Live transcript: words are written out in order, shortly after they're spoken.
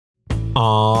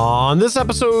On this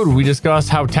episode, we discuss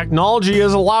how technology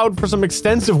has allowed for some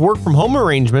extensive work from home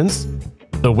arrangements,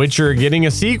 The Witcher getting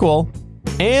a sequel,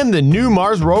 and the new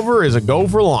Mars Rover is a go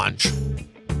for launch.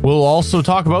 We'll also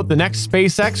talk about the next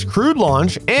SpaceX crewed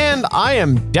launch, and I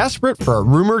am desperate for a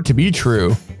rumor to be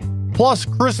true. Plus,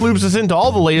 Chris loops us into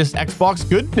all the latest Xbox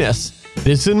goodness.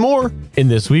 This and more in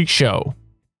this week's show.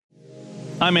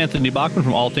 I'm Anthony Bachman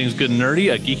from All Things Good and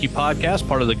Nerdy, a geeky podcast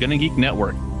part of the Gonna Geek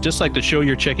Network, just like the show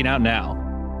you're checking out now.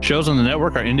 Shows on the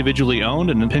network are individually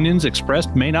owned and opinions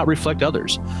expressed may not reflect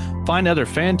others. Find other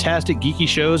fantastic geeky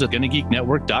shows at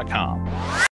GonnaGeekNetwork.com.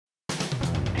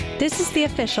 This is the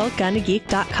official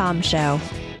GonnaGeek.com show.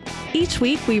 Each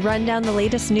week, we run down the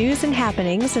latest news and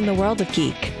happenings in the world of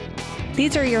geek.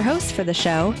 These are your hosts for the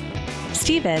show,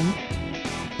 Steven,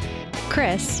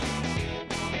 Chris,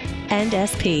 and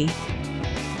SP.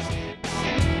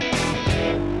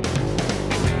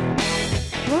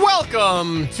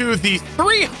 Welcome to the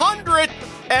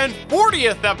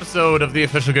 340th episode of the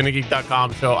official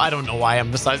GonnaGeek.com show. I don't know why I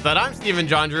emphasize that. I'm Steven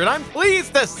Jondrew, and I'm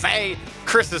pleased to say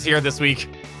Chris is here this week.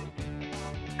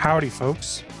 Howdy,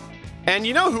 folks. And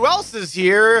you know who else is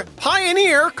here?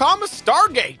 Pioneer,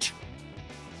 Stargate.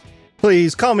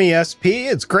 Please call me SP.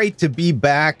 It's great to be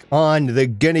back on the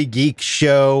Gonna Geek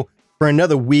show for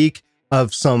another week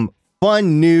of some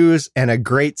fun news and a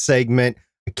great segment.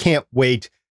 I can't wait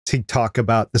to talk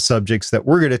about the subjects that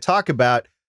we're going to talk about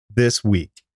this week.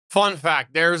 Fun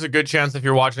fact, there's a good chance if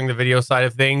you're watching the video side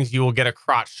of things, you will get a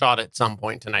crotch shot at some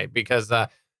point tonight because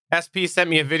SP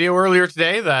sent me a video earlier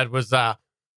today that was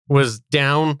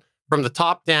down from the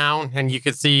top down, and you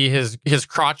could see his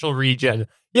crotchal region.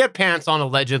 He had pants on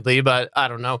allegedly, but I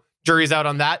don't know. Jury's out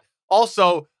on that.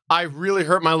 Also, I really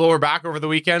hurt my lower back over the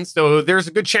weekend, so there's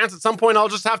a good chance at some point I'll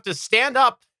just have to stand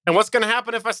up. And what's going to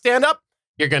happen if I stand up?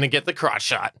 You're going to get the crotch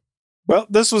shot. Well,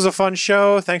 this was a fun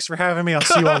show. Thanks for having me. I'll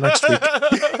see you all next week.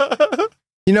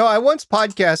 You know, I once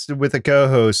podcasted with a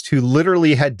co-host who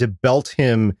literally had to belt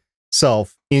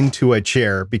himself into a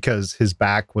chair because his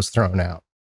back was thrown out.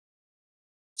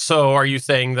 So are you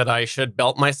saying that I should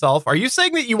belt myself? Are you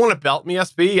saying that you want to belt me,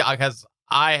 SB? Because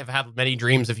I have had many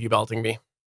dreams of you belting me.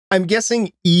 I'm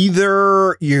guessing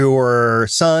either your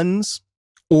sons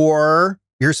or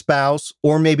your spouse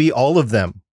or maybe all of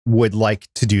them would like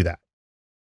to do that.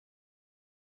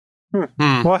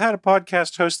 Well, I had a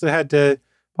podcast host that had to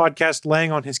podcast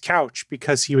laying on his couch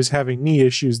because he was having knee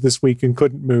issues this week and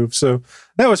couldn't move. So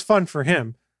that was fun for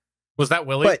him. Was that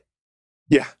Willie? But,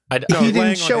 yeah. No, he didn't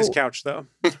laying on his couch, though.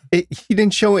 He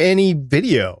didn't show any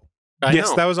video.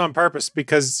 Yes, that was on purpose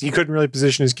because he couldn't really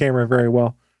position his camera very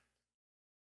well.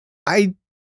 I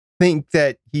think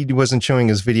that he wasn't showing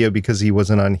his video because he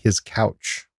wasn't on his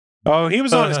couch. Oh, he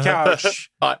was on his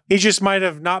couch. He just might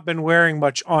have not been wearing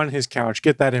much on his couch.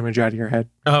 Get that image out of your head.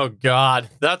 Oh, God.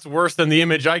 That's worse than the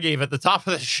image I gave at the top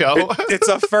of the show. It's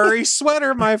a furry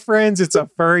sweater, my friends. It's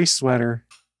a furry sweater.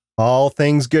 All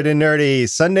Things Good and Nerdy,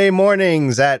 Sunday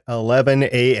mornings at 11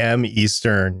 a.m.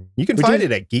 Eastern. You can find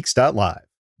it at geeks.live.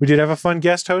 We did have a fun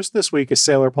guest host this week, as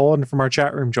Sailor Poland from our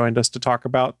chat room joined us to talk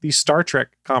about the Star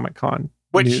Trek Comic-Con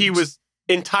Which news. he was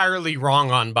entirely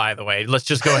wrong on, by the way. Let's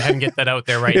just go ahead and get that out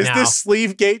there right now. Is this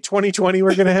Sleevegate 2020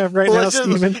 we're going to have right now,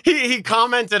 Steven? He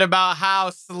commented about how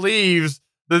Sleeves,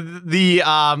 the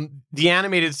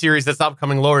animated series that's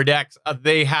upcoming, Lower Decks,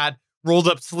 they had rolled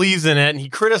up sleeves in it, and he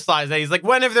criticized that. He's like,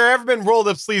 when have there ever been rolled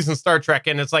up sleeves in Star Trek?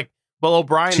 And it's like, well,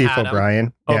 O'Brien Chief had O'Brien.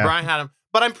 him. O'Brien had him.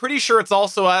 But I'm pretty sure it's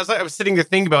also, as I was sitting there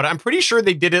thinking about it, I'm pretty sure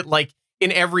they did it like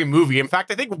in every movie. In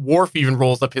fact, I think Worf even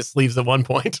rolls up his sleeves at one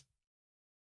point.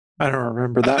 I don't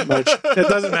remember that much. It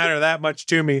doesn't matter that much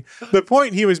to me. The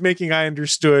point he was making, I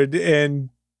understood. And,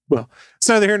 well, it's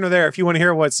neither here nor there. If you want to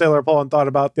hear what Sailor Poland thought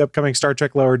about the upcoming Star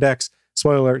Trek Lower Decks,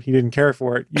 spoiler alert, he didn't care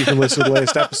for it. You can listen to the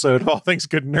latest episode of All Things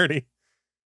Good and Nerdy.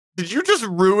 Did you just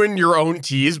ruin your own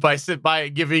tease by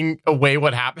giving away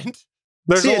what happened?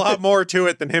 There's a lot more to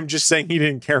it than him just saying he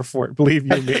didn't care for it. Believe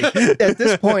you me. At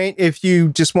this point, if you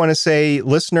just want to say,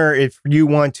 listener, if you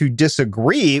want to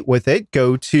disagree with it,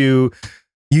 go to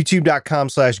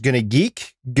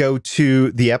youtube.com/GonnaGeek, go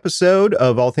to the episode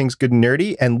of All Things Good and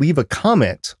Nerdy, and leave a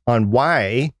comment on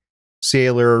why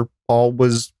Sailor Paul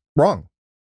was wrong.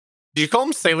 Did you call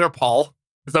him Sailor Paul?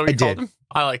 Is that what you called him?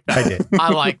 I like that. I did.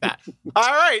 I like that. All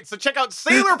right. So check out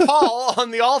Sailor Paul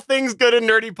on the All Things Good and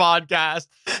Nerdy podcast.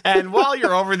 And while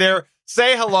you're over there,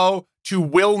 say hello to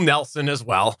Will Nelson as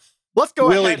well. Let's go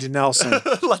Willie ahead. Nelson.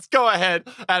 Let's go ahead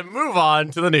and move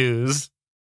on to the news.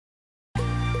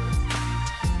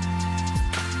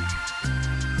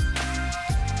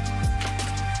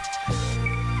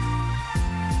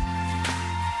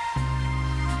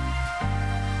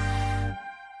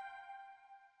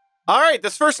 All right,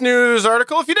 this first news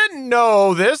article, if you didn't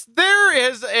know this, there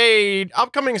is a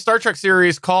upcoming Star Trek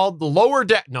series called The Lower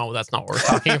Deck. No, that's not what we're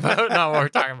talking about. Not what we're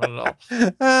talking about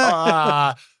at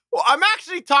all. Well, I'm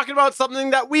actually talking about something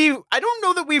that I don't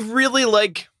know that we've really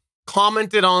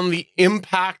commented on the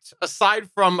impact,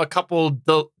 aside from a couple,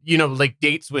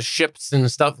 dates with ships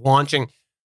and stuff launching,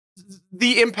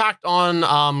 the impact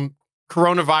on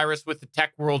coronavirus with the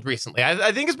tech world recently.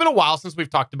 I think it's been a while since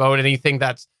we've talked about anything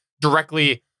that's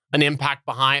directly an impact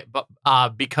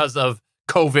because of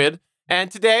COVID.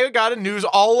 And today we got a news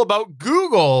all about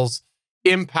Google's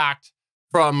impact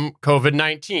from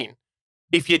COVID-19.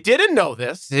 If you didn't know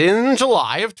this, in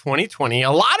July of 2020,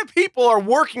 a lot of people are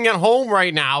working at home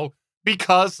right now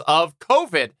because of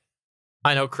COVID.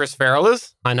 I know Chris Farrell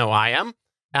is. I know I am.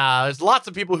 There's lots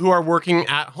of people who are working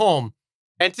at home.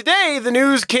 And today the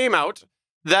news came out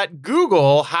that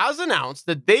Google has announced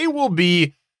that they will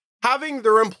be having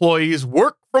their employees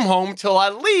work from home till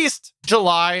at least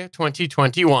July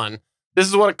 2021. This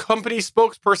is what a company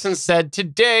spokesperson said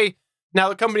today. Now,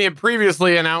 the company had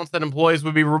previously announced that employees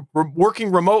would be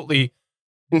working remotely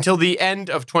until the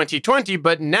end of 2020,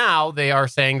 but now they are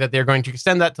saying that they're going to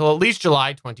extend that till at least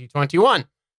July 2021.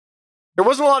 There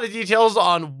wasn't a lot of details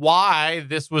on why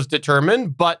this was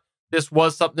determined, but this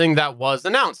was something that was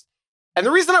announced. And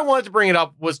the reason I wanted to bring it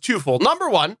up was twofold. Number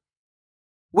one,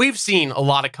 we've seen a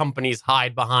lot of companies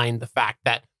hide behind the fact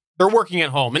that they're working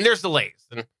at home and there's delays.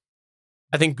 And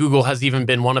I think Google has even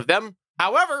been one of them.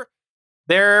 However,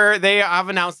 they have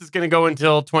announced it's going to go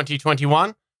until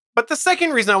 2021. But the second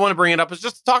reason I want to bring it up is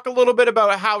just to talk a little bit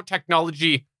about how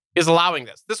technology is allowing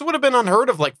this. This would have been unheard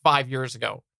of 5 years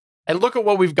ago. And look at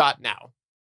what we've got now.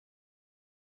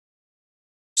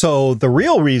 So the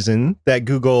real reason that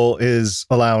Google is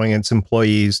allowing its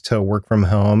employees to work from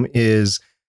home is,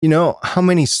 how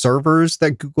many servers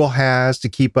that Google has to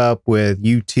keep up with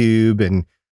YouTube and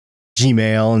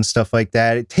Gmail and stuff like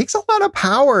that. It takes a lot of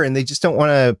power, and they just don't want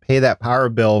to pay that power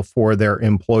bill for their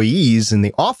employees in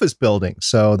the office building.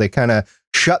 So they kind of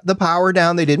shut the power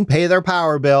down. They didn't pay their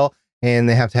power bill, and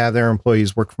they have to have their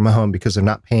employees work from home because they're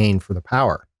not paying for the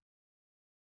power.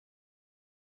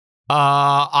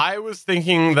 I was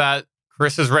thinking that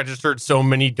Chris has registered so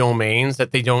many domains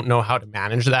that they don't know how to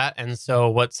manage that. And so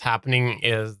what's happening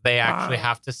is they actually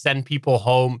have to send people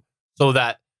home so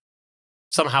that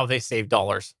somehow they save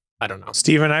dollars. I don't know.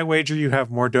 Steven, I wager you have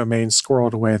more domains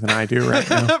squirreled away than I do right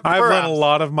now. I've let a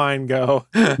lot of mine go.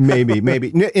 Maybe.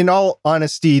 In all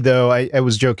honesty, though, I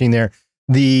was joking there.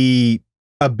 The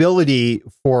ability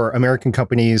for American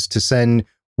companies to send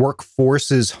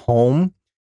workforces home,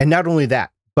 and not only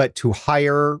that, but to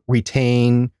hire,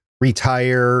 retain,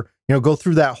 retire, go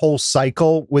through that whole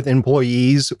cycle with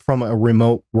employees from a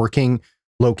remote working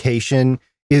location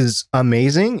is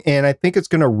amazing. And I think it's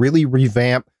going to really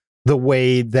revamp the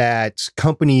way that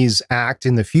companies act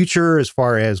in the future as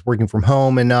far as working from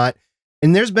home and not.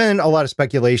 And there's been a lot of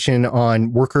speculation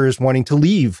on workers wanting to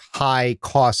leave high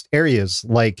cost areas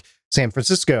like San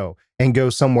Francisco and go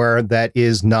somewhere that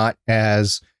is not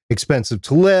as expensive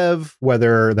to live,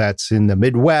 whether that's in the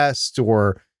Midwest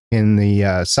or in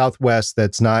the Southwest,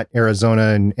 that's not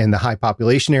Arizona and the high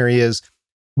population areas.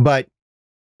 But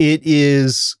it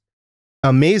is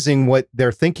amazing what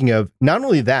they're thinking of. Not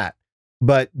only that,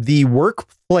 but the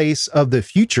workplace of the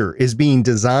future is being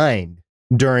designed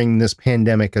during this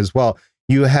pandemic as well.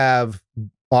 You have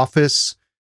office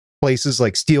places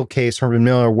like Steelcase, Herman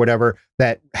Miller, or whatever,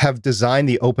 that have designed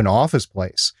the open office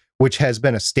place, which has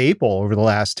been a staple over the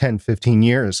last 10, 15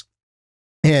 years.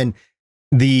 And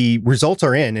the results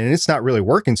are in, and it's not really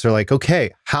working. So they're like,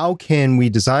 okay, how can we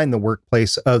design the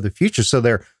workplace of the future? So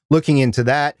they're looking into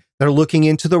that. They're looking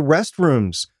into the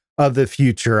restrooms of the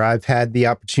future. I've had the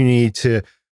opportunity to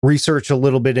research a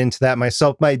little bit into that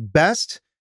myself. My best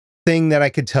thing that I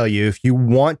could tell you, if you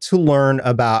want to learn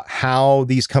about how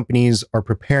these companies are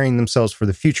preparing themselves for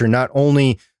the future, not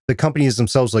only the companies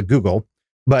themselves like Google,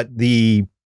 but the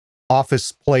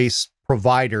office place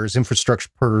providers, infrastructure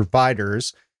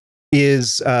providers,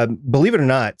 is, believe it or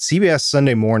not, CBS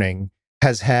Sunday Morning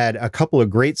has had a couple of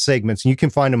great segments, and you can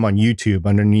find them on YouTube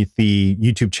underneath the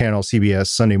YouTube channel CBS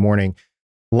Sunday Morning.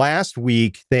 Last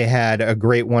week, they had a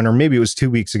great one, or maybe it was 2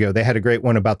 weeks ago, they had a great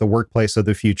one about the workplace of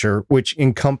the future, which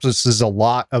encompasses a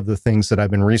lot of the things that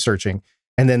I've been researching.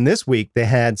 And then this week, they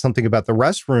had something about the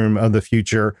restroom of the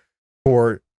future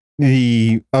for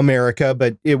the America,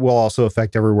 but it will also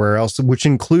affect everywhere else, which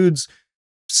includes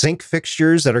sink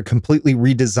fixtures that are completely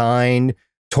redesigned,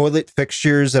 toilet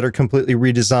fixtures that are completely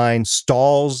redesigned,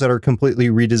 stalls that are completely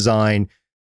redesigned,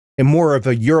 and more of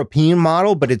a European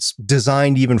model, but it's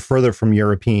designed even further from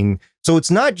European. So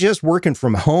it's not just working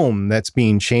from home that's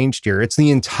being changed here. It's the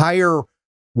entire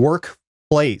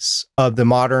workplace of the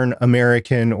modern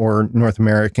American or North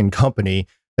American company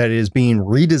that is being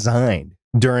redesigned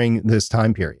during this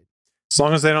time period. As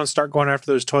long as they don't start going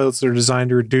after those toilets that are designed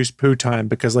to reduce poo time,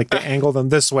 because like they angle them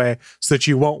this way so that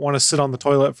you won't want to sit on the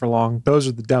toilet for long. Those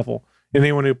are the devil. And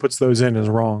anyone who puts those in is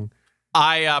wrong.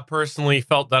 I personally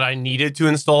felt that I needed to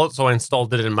install it, so I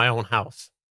installed it in my own house.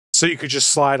 So you could just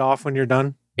slide off when you're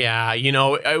done? Yeah, you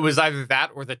know, it was either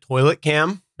that or the toilet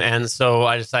cam, and so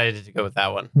I decided to go with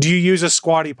that one. Do you use a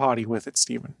squatty potty with it,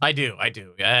 Stephen? I do.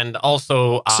 And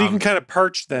also... so you can kind of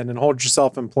perch then and hold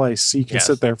yourself in place so you can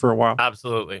sit there for a while.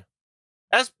 Absolutely.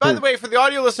 By the way, for the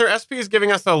audio listener, SP is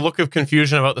giving us a look of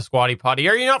confusion about the squatty potty.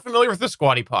 Are you not familiar with the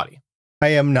squatty potty? I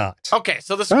am not. Okay,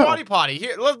 so the squatty potty,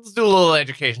 here, let's do a little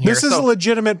education here. This is a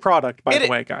legitimate product, by the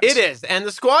way, guys. It is. And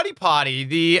the squatty potty,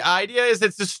 the idea is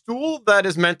it's a stool that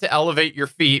is meant to elevate your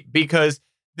feet, because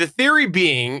the theory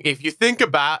being, if you think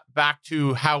about back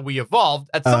to how we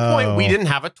evolved, at some point we didn't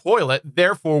have a toilet,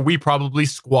 therefore we probably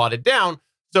squatted down.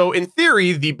 So in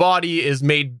theory, the body is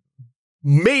made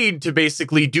to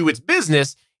basically do its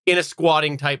business in a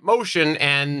squatting type motion,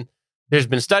 and there's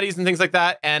been studies and things like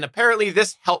that, and apparently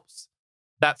this helps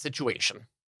that situation.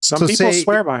 Some people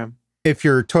swear by them. If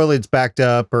your toilet's backed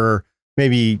up, or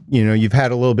maybe, you know, you've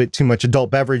had a little bit too much adult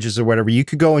beverages or whatever, you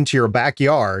could go into your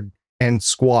backyard and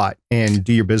squat and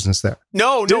do your business there.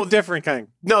 No, different kind.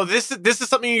 No, this is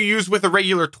something you use with a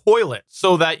regular toilet,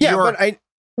 so that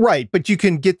right, but you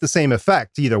can get the same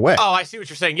effect either way. Oh, I see what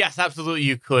you're saying. Yes, absolutely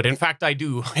you could. In fact, I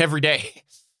do every day.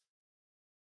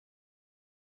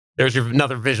 There's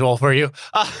another visual for you.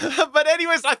 But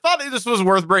anyways, I thought this was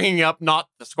worth bringing up, not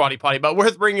the squatty potty, but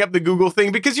worth bringing up the Google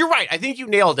thing, because you're right. I think you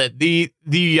nailed it.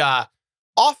 The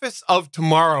office of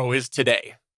tomorrow is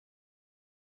today.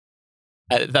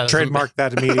 Trademark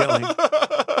that immediately.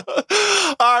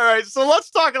 All right, so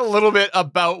let's talk a little bit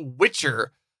about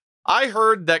Witcher. I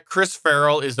heard that Chris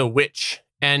Farrell is a witch,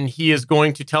 and he is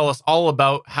going to tell us all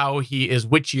about how he is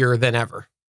witchier than ever.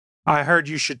 I heard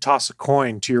you should toss a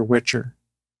coin to your Witcher.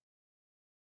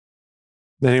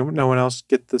 No one else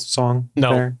get the song?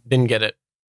 No, didn't get it.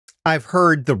 I've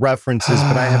heard the references,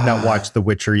 but I have not watched The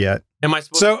Witcher yet. Am I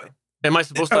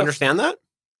supposed to understand that?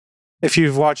 If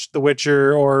you've watched The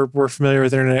Witcher or were familiar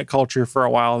with internet culture for a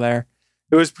while there,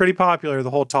 it was pretty popular, the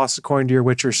whole toss a coin to your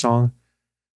Witcher song.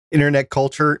 Internet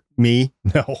culture? Me?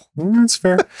 No. That's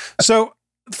fair. So,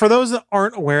 for those that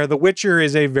aren't aware, The Witcher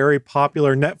is a very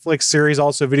popular Netflix series,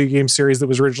 also a video game series that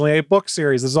was originally a book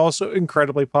series. It's also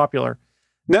incredibly popular.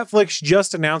 Netflix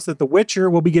just announced that The Witcher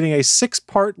will be getting a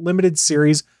 6-part limited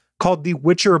series called The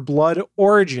Witcher Blood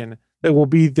Origin that will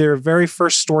be their very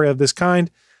first story of this kind.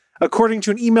 According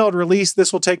to an emailed release,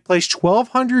 this will take place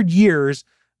 1,200 years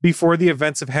before the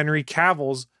events of Henry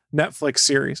Cavill's Netflix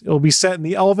series. It will be set in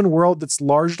the elven world that's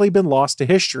largely been lost to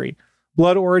history.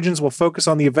 Blood Origins will focus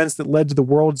on the events that led to the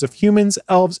worlds of humans,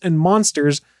 elves, and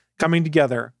monsters coming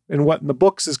together in what in the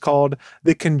books is called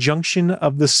the Conjunction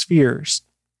of the Spheres.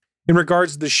 In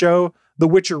regards to the show, The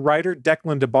Witcher writer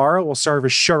Declan DeBarra will serve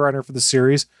as showrunner for the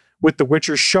series, with The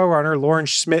Witcher showrunner Lauren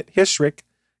Schmidt-Hissrich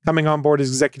coming on board as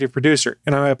executive producer.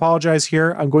 And I apologize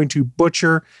here, I'm going to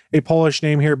butcher a Polish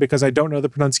name here because I don't know the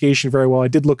pronunciation very well. I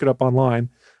did look it up online.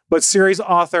 But series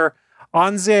author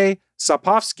Andrzej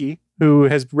Sapkowski, who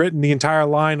has written the entire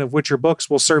line of Witcher books,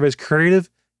 will serve as creative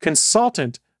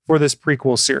consultant for this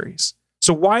prequel series.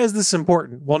 So why is this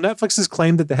important? Well, Netflix has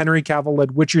claimed that the Henry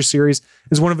Cavill-led Witcher series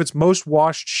is one of its most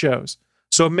watched shows.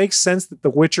 So it makes sense that The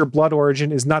Witcher Blood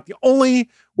Origin is not the only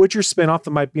Witcher spinoff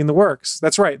that might be in the works.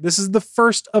 That's right, this is the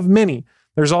first of many.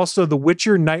 There's also The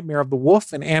Witcher Nightmare of the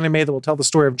Wolf, an anime that will tell the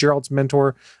story of Geralt's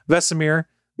mentor, Vesemir.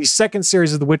 The second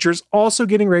series of The Witcher is also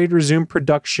getting ready to resume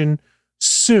production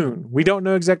soon. We don't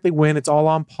know exactly when. It's all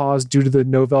on pause due to the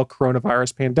novel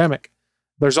coronavirus pandemic.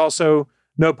 There's also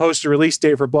no poster release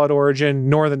date for Blood Origin,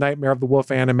 nor the Nightmare of the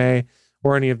Wolf anime,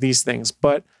 or any of these things.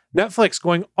 But Netflix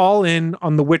going all in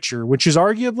on The Witcher, which is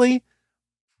arguably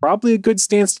probably a good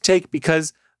stance to take,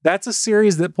 because that's a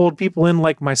series that pulled people in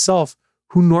like myself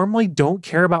who normally don't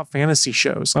care about fantasy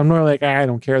shows. I'm normally like, I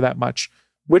don't care that much.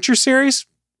 Witcher series,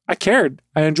 I cared.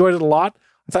 I enjoyed it a lot.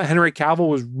 I thought Henry Cavill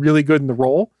was really good in the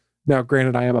role. Now,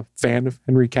 granted, I am a fan of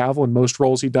Henry Cavill in most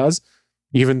roles he does.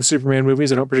 Even the Superman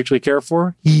movies I don't particularly care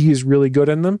for. He is really good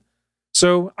in them.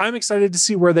 So I'm excited to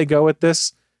see where they go with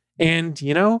this. And,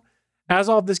 you know, as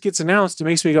all of this gets announced, it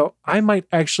makes me go, I might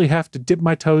actually have to dip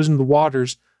my toes into the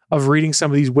waters of reading some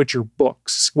of these Witcher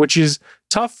books, which is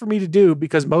tough for me to do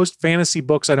because most fantasy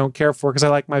books I don't care for because I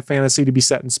like my fantasy to be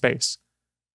set in space.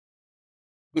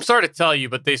 I'm sorry to tell you,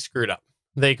 but they screwed up.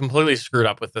 They completely screwed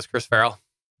up with this, Chris Farrell.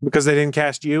 Because they didn't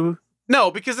cast you?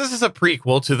 No, because this is a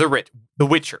prequel to The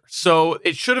Witcher. So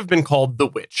it should have been called The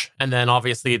Witch. And then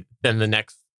obviously then the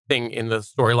next thing in the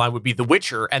storyline would be The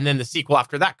Witcher. And then the sequel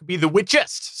after that could be The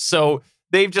Witchist. So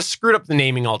they've just screwed up the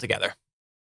naming altogether.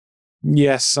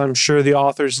 Yes, I'm sure the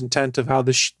author's intent of how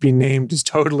this should be named is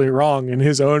totally wrong in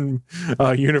his own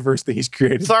universe that he's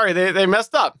created. Sorry, they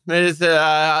messed up. It is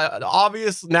an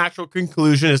obvious natural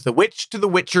conclusion is The Witch to The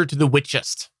Witcher to The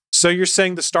Witchist. So you're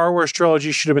saying the Star Wars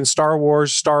trilogy should have been Star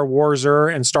Wars, Star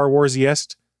Warser, and Star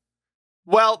Warsiest?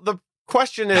 Well, the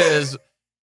question is,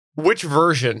 which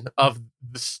version of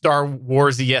the Star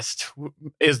Warsiest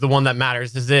is the one that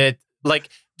matters? Is it like,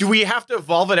 do we have to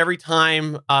evolve it every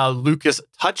time Lucas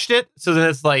touched it? So then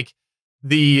it's like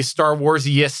the Star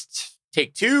Warsiest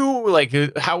take two?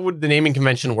 Like, how would the naming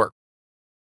convention work?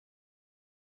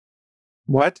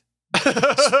 What?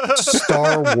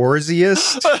 Star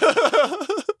Warsiest?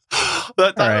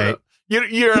 All right.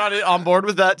 You're not on board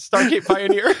with that, Stargate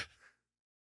Pioneer?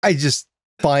 I just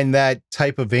find that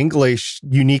type of English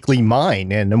uniquely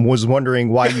mine and was wondering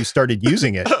why you started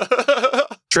using it.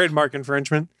 Trademark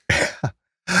infringement.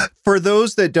 For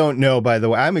those that don't know, by the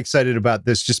way, I'm excited about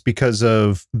this just because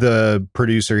of the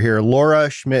producer here. Laura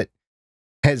Schmidt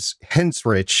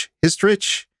Histrich,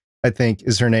 I think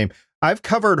is her name. I've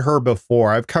covered her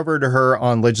before. I've covered her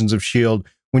on Legends of S.H.I.E.L.D.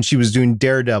 when she was doing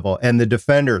Daredevil and The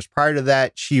Defenders. Prior to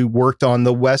that, she worked on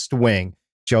The West Wing.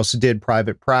 She also did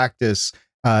Private Practice,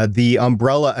 The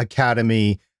Umbrella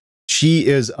Academy. She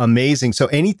is amazing. So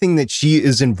anything that she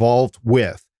is involved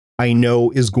with, I know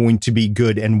is going to be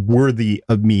good and worthy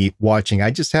of me watching.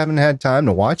 I just haven't had time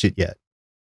to watch it yet.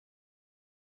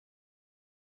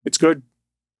 It's good.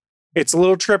 It's a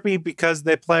little trippy because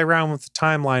they play around with the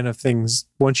timeline of things.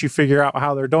 Once you figure out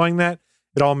how they're doing that,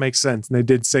 it all makes sense. And they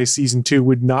did say season 2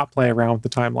 would not play around with the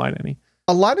timeline any.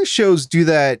 A lot of shows do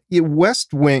that.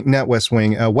 Westworld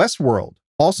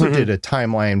also did a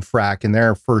timeline frack in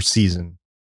their first season.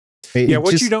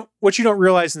 What you don't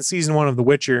realize in season 1 of The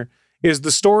Witcher is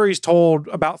the story's told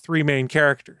about 3 main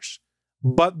characters,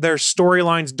 but their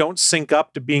storylines don't sync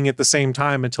up to being at the same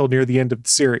time until near the end of the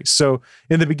series. So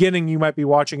in the beginning, you might be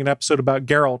watching an episode about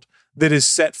Geralt that is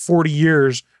set 40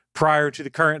 years prior to the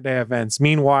current day events.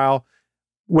 Meanwhile,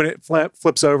 when it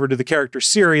flips over to the character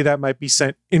Ciri, that might be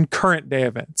set in current day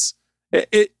events.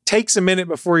 It takes a minute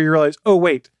before you realize, oh,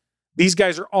 wait, these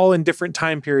guys are all in different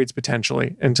time periods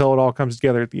potentially until it all comes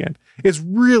together at the end. It's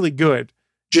really good.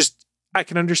 Just, I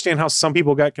can understand how some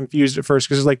people got confused at first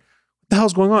because it's like, what the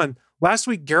hell's going on? Last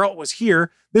week, Geralt was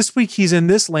here. This week, he's in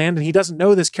this land and he doesn't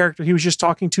know this character he was just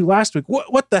talking to last week.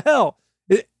 What the hell?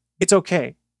 It's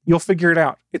okay. You'll figure it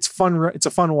out. It's fun. It's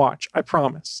a fun watch. I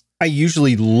promise. I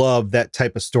usually love that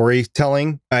type of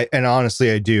storytelling. And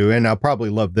honestly, I do. And I'll probably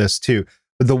love this too.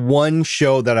 The one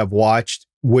show that I've watched,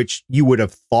 which you would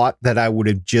have thought that I would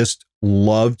have just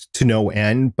loved to no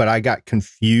end, but I got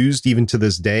confused even to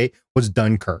this day, was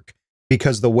Dunkirk.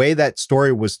 Because the way that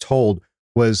story was told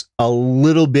was a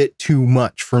little bit too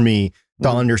much for me to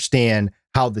understand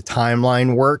how the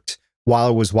timeline worked while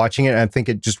I was watching it. And I think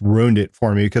it just ruined it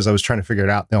for me because I was trying to figure it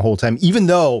out the whole time, even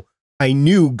though I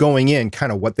knew going in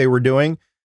kind of what they were doing.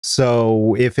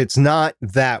 So if it's not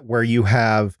that where you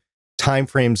have time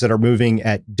frames that are moving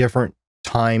at different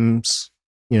times,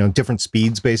 different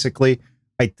speeds, basically,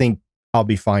 I think I'll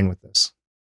be fine with this.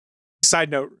 Side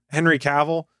note, Henry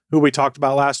Cavill, who we talked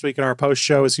about last week in our post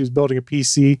show as he was building a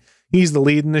PC. He's the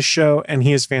lead in this show and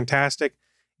he is fantastic.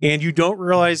 And you don't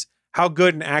realize how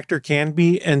good an actor can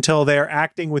be until they're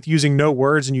acting with using no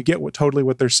words and you get totally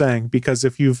what they're saying. Because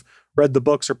if you've read the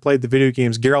books or played the video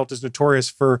games, Geralt is notorious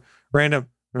for random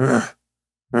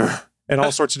and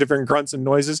all sorts of different grunts and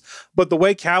noises. But the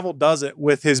way Cavill does it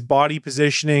with his body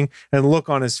positioning and look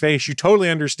on his face, you totally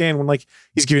understand when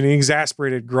he's giving an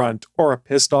exasperated grunt or a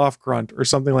pissed off grunt or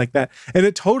something like that. And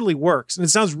it totally works. And it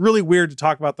sounds really weird to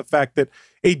talk about the fact that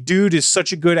a dude is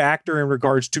such a good actor in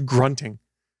regards to grunting.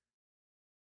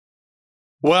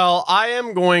 Well, I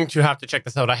am going to have to check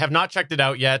this out. I have not checked it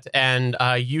out yet. And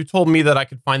you told me that I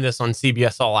could find this on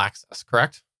CBS All Access,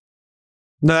 correct?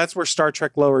 No, that's where Star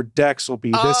Trek Lower Decks will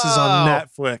be. This is on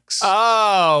Netflix.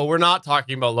 Oh, we're not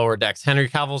talking about Lower Decks. Henry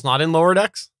Cavill's not in Lower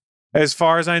Decks? As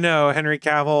far as I know, Henry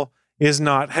Cavill is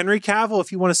not. Henry Cavill,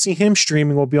 if you want to see him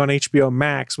streaming, will be on HBO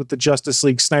Max with the Justice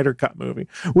League Snyder Cut movie,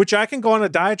 which I can go on a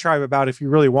diatribe about if you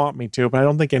really want me to, but I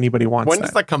don't think anybody wants When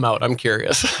does that come out? I'm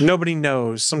curious. Nobody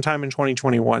knows. Sometime in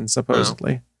 2021,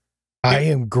 supposedly. I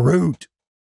am Groot.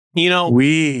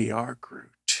 We are Groot.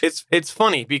 It's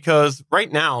funny because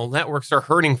right now networks are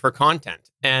hurting for content,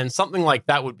 and something like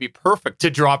that would be perfect to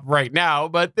drop right now,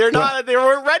 but they're not. They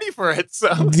weren't ready for it.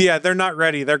 So yeah, they're not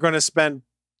ready. They're going to spend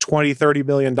 $20-30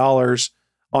 million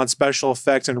on special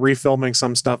effects and refilming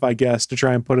some stuff, I guess, to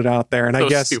try and put it out there. And so I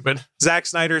guess stupid. Zack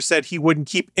Snyder said he wouldn't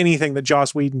keep anything that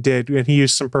Joss Whedon did, and he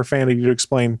used some profanity to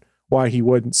explain why he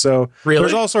wouldn't. So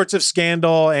there's all sorts of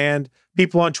scandal, and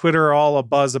people on Twitter are all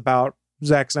abuzz about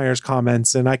Zack Snyder's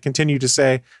comments. And I continue to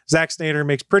say Zack Snyder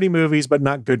makes pretty movies, but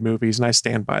not good movies, and I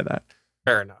stand by that.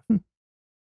 Fair enough.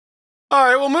 All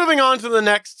right, well, moving on to the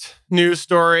next news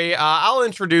story. I'll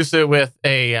introduce it with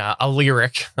a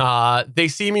lyric. They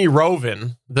see me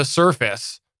roving the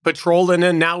surface, patrolling,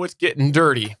 and now it's getting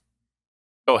dirty.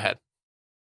 Go ahead.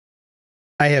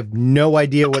 I have no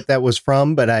idea what that was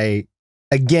from, but I,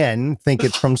 again, think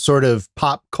it's from sort of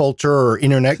pop culture or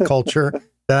internet culture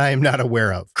that I am not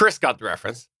aware of. Chris got the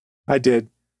reference. I did.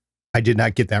 I did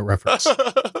not get that reference.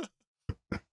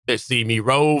 They see me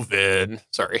roving.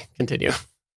 Sorry, continue.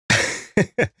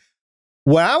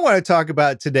 What I want to talk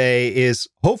about today is,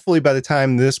 hopefully by the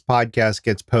time this podcast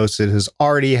gets posted, has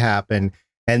already happened,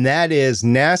 and that is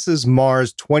NASA's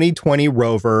Mars 2020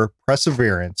 rover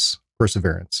Perseverance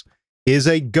is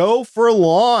a go for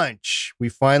launch. We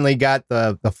finally got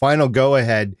the final go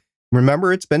ahead.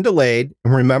 Remember, it's been delayed.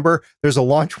 And remember, there's a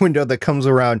launch window that comes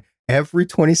around every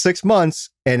 26 months,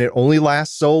 and it only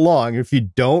lasts so long. If you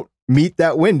don't meet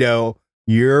that window,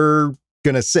 you're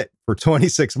going to sit for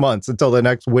 26 months until the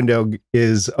next window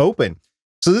is open.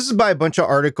 So this is by a bunch of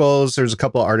articles. There's a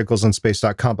couple of articles on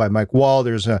space.com by Mike Wall.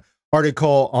 There's an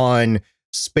article on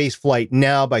Spaceflight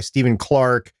Now by Stephen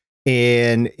Clark.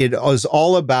 And it was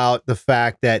all about the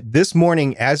fact that this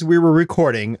morning, as we were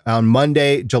recording on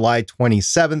Monday, July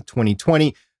 27th,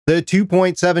 2020, the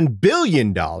 $2.7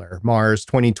 billion Mars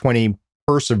 2020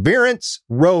 Perseverance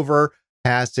rover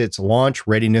passed its launch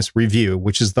readiness review,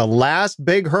 which is the last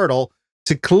big hurdle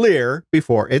to clear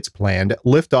before its planned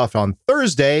liftoff on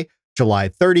Thursday, July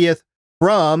 30th,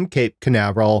 from Cape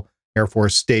Canaveral Air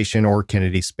Force Station or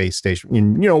Kennedy Space Station,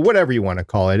 whatever you want to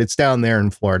call it. It's down there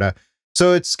in Florida.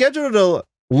 So it's scheduled to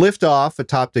lift off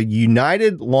atop the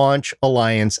United Launch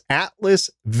Alliance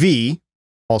Atlas V,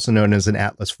 also known as an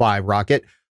Atlas V rocket,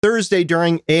 Thursday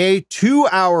during a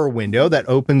 2-hour window that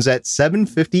opens at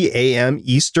 7:50 a.m.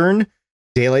 Eastern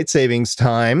Daylight Savings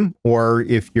Time, or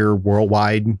if you're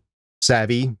worldwide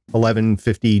savvy,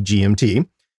 11:50 GMT.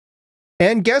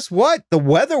 And guess what? The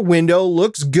weather window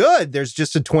looks good. There's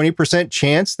just a 20%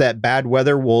 chance that bad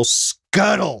weather will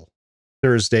scuttle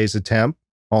Thursday's attempt,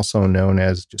 also known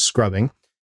as just scrubbing.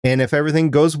 And if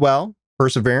everything goes well,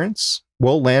 Perseverance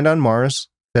will land on Mars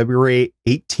February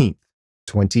 18th,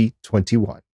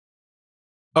 2021.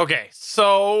 Okay,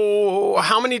 so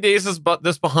how many days is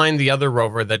this behind the other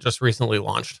rover that just recently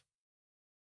launched?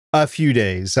 A few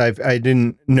days. I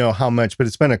didn't know how much, but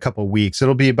it's been a couple of weeks.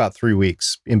 It'll be about 3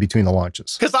 weeks in between the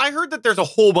launches. Because I heard that there's a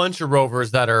whole bunch of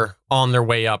rovers that are on their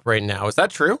way up right now. Is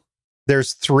that true?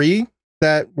 There's 3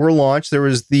 that were launched. There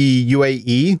was the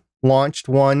UAE launched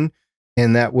one,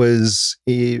 and that was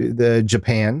the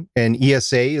Japan. And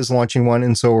ESA is launching one,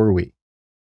 and so are we.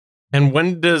 And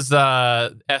when does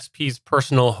SP's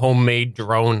personal homemade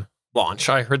drone launch?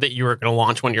 I heard that you were going to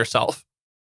launch one yourself.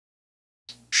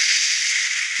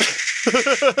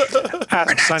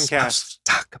 Ask Suncast.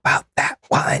 Talk about that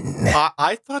one.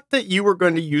 I thought that you were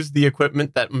going to use the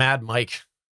equipment that Mad Mike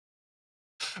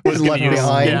was left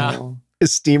behind. Yeah.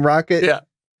 His steam rocket. Yeah.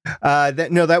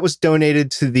 That was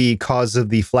donated to the cause of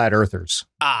the flat earthers.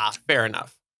 Fair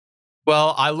enough.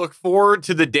 Well, I look forward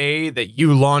to the day that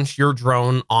you launch your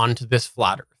drone onto this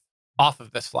flat earth, off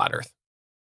of this flat earth.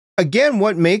 Again,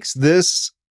 what makes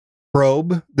this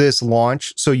probe, this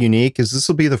launch so unique is this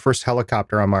will be the first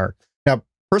helicopter on Mars. Now,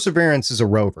 Perseverance is a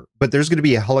rover, but there's going to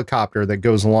be a helicopter that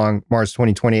goes along Mars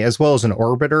 2020, as well as an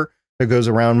orbiter that goes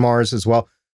around Mars as well.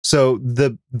 So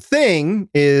the thing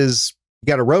is, you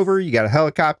got a rover, you got a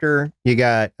helicopter, you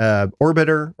got an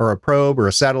orbiter or a probe or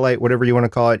a satellite, whatever you want to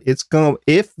call it. It's going,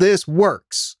 if this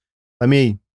works, let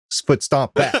me foot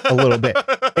stomp that a little bit.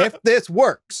 If this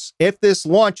works, if this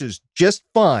launches just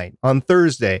fine on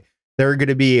Thursday, they're going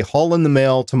to be hauling the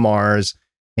mail to Mars,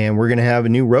 and we're going to have a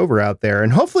new rover out there.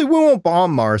 And hopefully we won't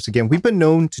bomb Mars again. We've been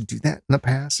known to do that in the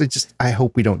past. I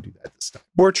hope we don't do that this time.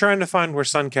 We're trying to find where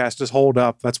Suncast is holed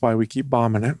up. That's why we keep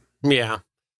bombing it. Yeah.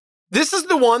 This is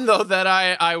the one, though, that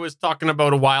I was talking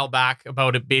about a while back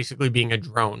about it basically being a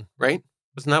drone, right?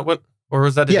 Wasn't that what, or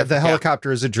was that? The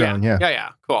helicopter is a drone. Yeah.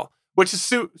 Cool. Which is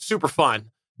super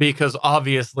fun because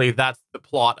obviously that's the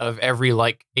plot of every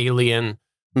like alien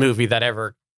movie that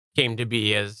ever came to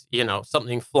be, is,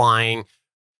 something flying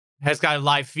has got a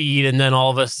live feed, and then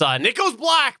all of a sudden it goes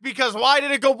black because why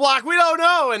did it go black? We don't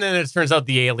know. And then it turns out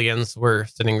the aliens were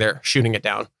sitting there shooting it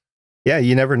down. Yeah,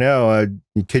 you never know.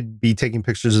 You could be taking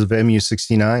pictures of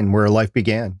MU-69 where life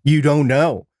began. You don't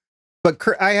know. But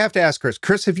I have to ask Chris.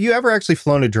 Chris, have you ever actually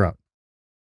flown a drone?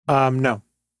 No.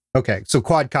 Okay, so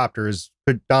quadcopter is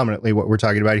predominantly what we're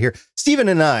talking about here. Stephen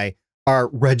and I are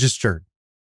registered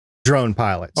drone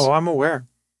pilots. Oh, I'm aware.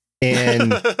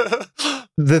 And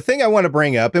the thing I want to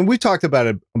bring up, and we've talked about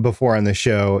it before on the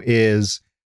show, is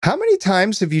how many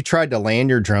times have you tried to land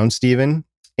your drone, Stephen,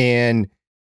 and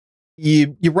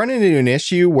you run into an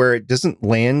issue where it doesn't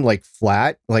land like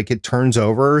flat, like it turns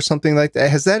over or something like that?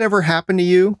 Has that ever happened to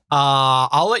you?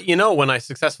 I'll let you know when I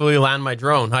successfully land my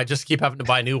drone. I just keep having to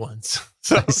buy new ones.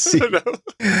 So, I see.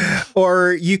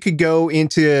 Or you could go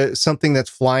into something that's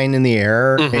flying in the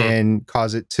air and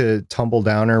cause it to tumble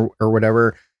down or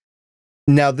whatever.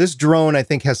 Now, this drone, I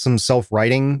think, has some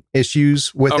self-righting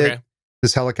issues with it,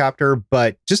 this helicopter.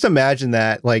 But just imagine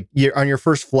that, like, you're on your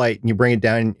first flight and you bring it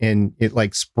down and it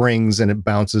like springs and it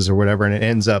bounces or whatever, and it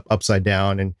ends up upside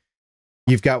down, and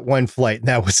you've got one flight and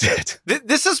that was it.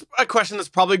 This is a question that's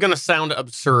probably going to sound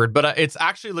absurd, but it's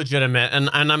actually legitimate. And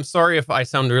I'm sorry if I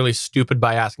sound really stupid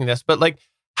by asking this, but like,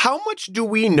 how much do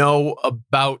we know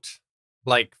about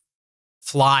like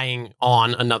flying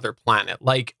on another planet?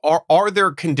 Like, are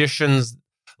there conditions,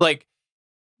 like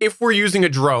if we're using a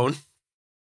drone,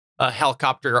 a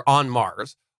helicopter on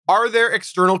Mars, are there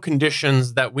external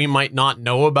conditions that we might not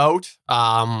know about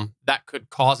that could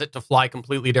cause it to fly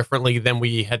completely differently than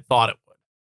we had thought it would?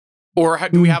 Or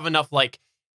do we have enough like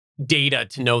data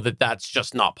to know that that's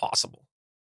just not possible?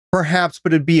 Perhaps,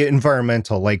 but it'd be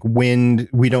environmental, like wind.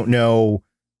 We don't know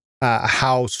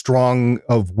how strong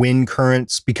of wind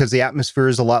currents, because the atmosphere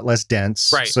is a lot less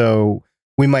dense. Right. So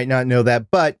we might not know that.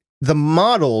 But the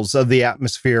models of the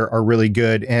atmosphere are really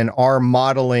good, and our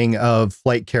modeling of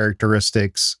flight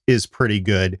characteristics is pretty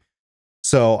good.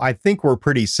 So I think we're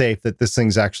pretty safe that this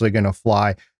thing's actually going to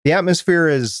fly. The atmosphere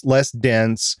is less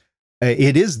dense.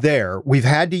 It is there. We've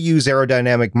had to use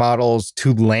aerodynamic models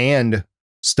to land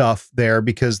stuff there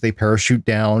because they parachute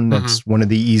down. That's one of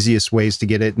the easiest ways to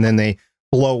get it. And then they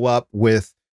blow up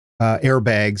with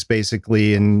airbags,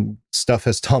 basically, and stuff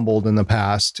has tumbled in the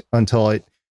past until it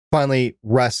finally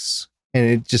rests. And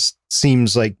it just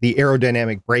seems like the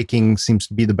aerodynamic braking seems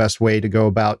to be the best way to go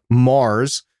about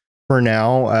Mars for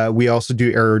now. We also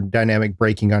do aerodynamic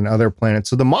braking on other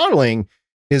planets. So the modeling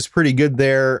is pretty good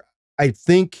there. I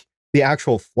think the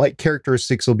actual flight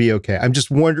characteristics will be okay. I'm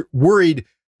just worried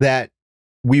that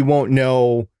we won't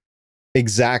know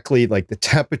exactly like the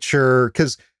temperature,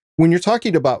 because when you're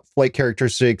talking about flight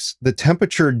characteristics, the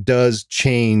temperature does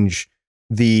change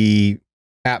the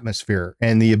atmosphere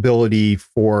and the ability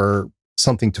for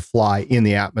something to fly in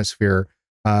the atmosphere.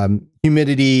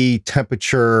 Humidity,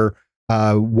 temperature,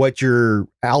 what your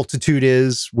altitude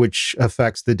is, which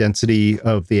affects the density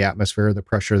of the atmosphere, the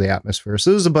pressure of the atmosphere.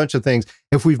 So there's a bunch of things.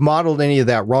 If we've modeled any of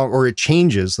that wrong, or it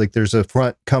changes, like there's a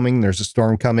front coming, there's a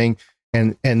storm coming,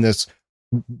 and this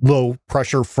low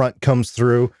pressure front comes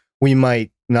through, we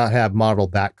might not have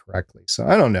modeled that correctly. So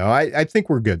I don't know. I think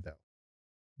we're good though.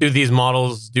 Do these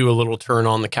models do a little turn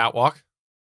on the catwalk?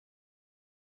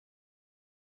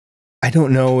 I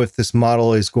don't know if this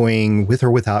model is going with or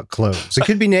without clothes. It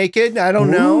could be naked. I don't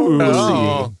know.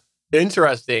 Oh,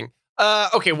 interesting.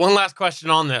 Okay, one last question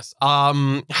on this.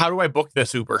 How do I book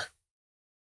this Uber?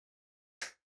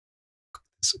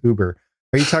 This Uber.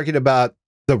 Are you talking about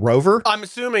the rover? I'm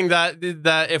assuming that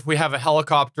if we have a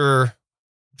helicopter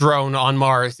drone on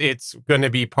Mars, it's going to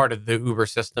be part of the Uber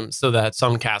system so that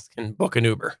some cast can book an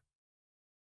Uber.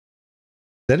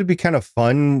 That'd be kind of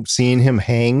fun seeing him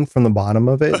hang from the bottom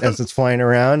of it as it's flying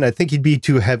around. I think he'd be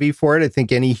too heavy for it. I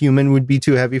think any human would be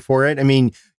too heavy for it. I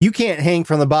mean, you can't hang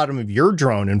from the bottom of your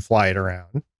drone and fly it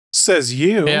around. Says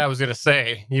you. Yeah, I was going to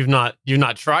say, you've not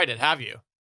tried it, have you?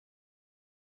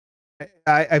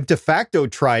 I've de facto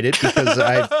tried it because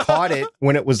I caught it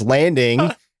when it was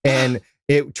landing and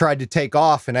it tried to take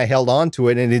off and I held on to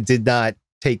it and it did not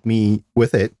take me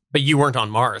with it. But you weren't on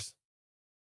Mars.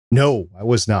 No, I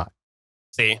was not.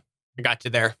 See, I got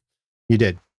you there. You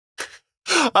did.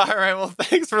 All right. Well,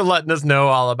 thanks for letting us know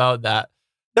all about that.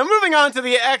 Now, moving on to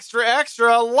the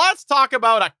extra, let's talk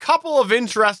about a couple of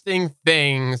interesting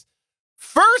things.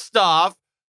 First off,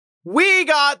 we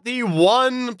got the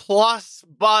OnePlus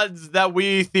buds that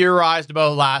we theorized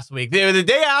about last week. The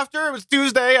day after, it was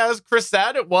Tuesday, as Chris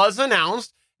said, it was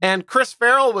announced. And Chris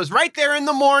Farrell was right there in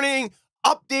the morning,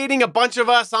 updating a bunch of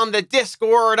us on the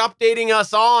Discord, updating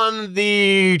us on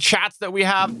the chats that we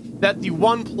have, that the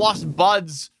OnePlus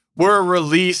buds were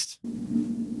released.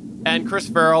 And Chris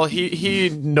Farrell, he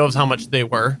knows how much they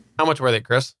were. How much were they,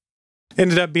 Chris?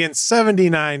 Ended up being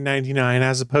 $79.99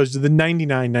 as opposed to the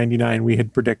 $99.99 we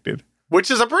had predicted.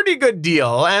 Which is a pretty good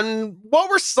deal. And what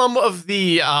were some of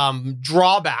the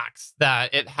drawbacks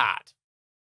that it had?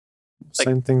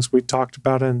 Same things we talked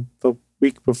about in the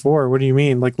week before. What do you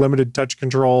mean? Like limited touch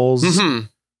controls,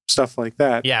 stuff like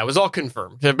that. Yeah, it was all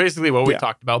confirmed. Basically what we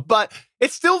talked about. But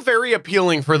it's still very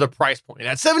appealing for the price point.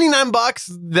 At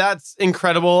 $79, that's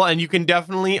incredible. And you can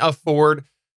definitely afford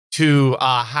to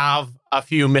have a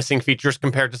few missing features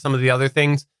compared to some of the other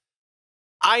things.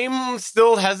 I'm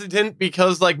still hesitant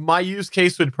because like my use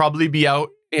case would probably be out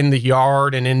in the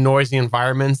yard and in noisy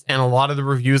environments. And a lot of the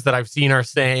reviews that I've seen are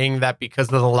saying that because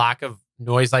of the lack of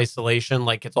noise isolation,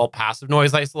 like it's all passive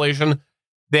noise isolation,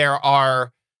 you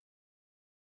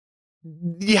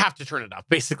have to turn it up.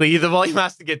 Basically, the volume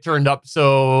has to get turned up.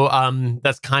 So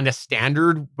that's kind of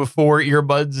standard before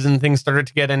earbuds and things started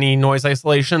to get any noise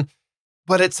isolation.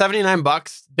 But at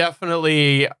 $79,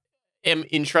 definitely am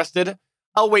interested.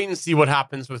 I'll wait and see what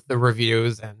happens with the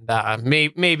reviews, and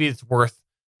maybe it's worth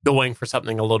going for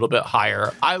something a little bit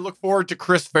higher. I look forward to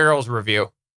Chris Farrell's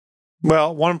review.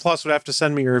 Well, OnePlus would have to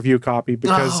send me a review copy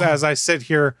because as I sit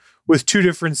here with two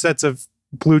different sets of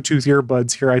Bluetooth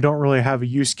earbuds here, I don't really have a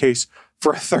use case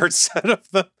for a third set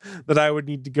of them that I would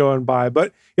need to go and buy.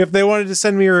 But if they wanted to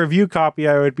send me a review copy,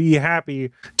 I would be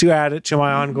happy to add it to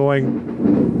my ongoing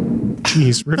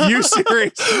review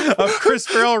series of Chris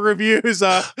Farrell reviews.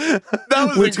 That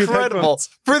was incredible.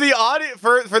 For the audience,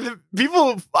 for the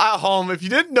people at home, if you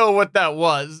didn't know what that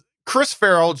was, Chris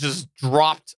Farrell just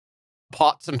dropped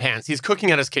pots and pans. He's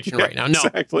cooking at his kitchen right now.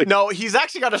 No, he's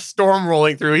actually got a storm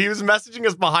rolling through. He was messaging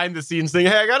us behind the scenes saying,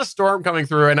 hey, I got a storm coming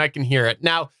through and I can hear it.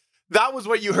 Now, that was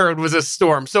what you heard was a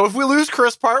storm. So if we lose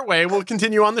Chris part way, we'll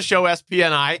continue on the show, SP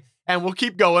and I, and we'll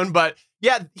keep going. But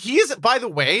yeah, he is, by the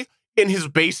way, in his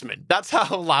basement. That's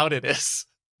how loud it is.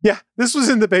 Yeah, this was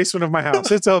in the basement of my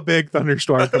house. It's a big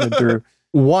thunderstorm coming through.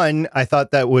 One, I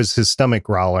thought that was his stomach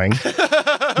growling.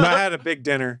 I had a big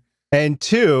dinner. And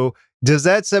two, does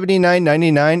that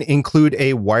 $79.99 include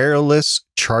a wireless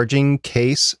charging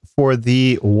case for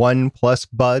the OnePlus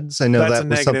buds? I know that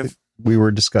was something we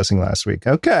were discussing last week.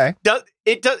 Okay.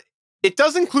 It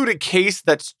does include a case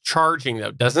that's charging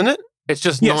though, doesn't it? It's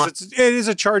just it is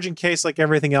a charging case like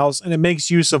everything else, and it makes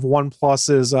use of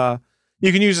OnePlus's.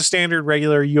 You can use a standard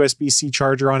regular USB-C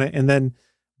charger on it, and then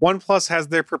OnePlus has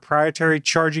their proprietary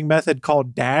charging method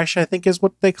called Dash, I think is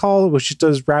what they call it, which just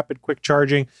does rapid quick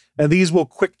charging, and these will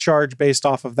quick charge based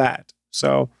off of that.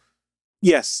 So,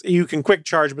 yes, you can quick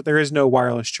charge, but there is no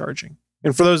wireless charging.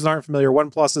 And for those that aren't familiar,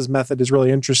 OnePlus's method is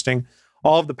really interesting.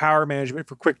 All of the power management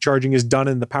for quick charging is done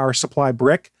in the power supply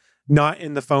brick, not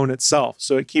in the phone itself.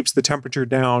 So it keeps the temperature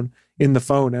down in the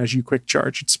phone as you quick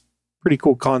charge. It's a pretty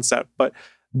cool concept, but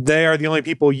they are the only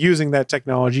people using that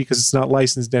technology because it's not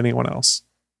licensed to anyone else.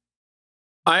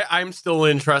 I'm still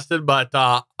interested, but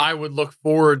I would look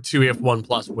forward to if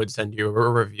OnePlus would send you a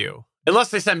review.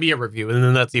 Unless they send me a review, and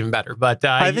then that's even better. But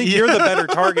I think you're the better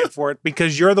target for it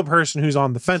because you're the person who's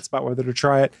on the fence about whether to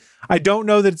try it. I don't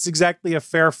know that it's exactly a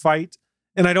fair fight,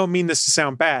 and I don't mean this to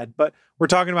sound bad, but we're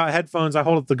talking about headphones. I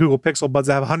hold up the Google Pixel Buds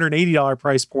that have a $180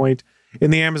 price point, in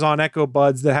the Amazon Echo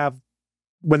Buds that have,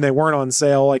 when they weren't on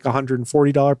sale, like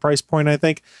 $140 price point, I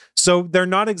think. So they're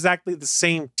not exactly the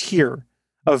same tier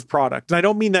of product. And I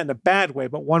don't mean that in a bad way,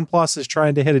 but OnePlus is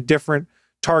trying to hit a different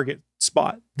target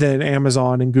spot than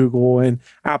Amazon and Google and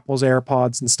Apple's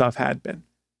AirPods and stuff had been.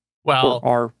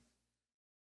 Well,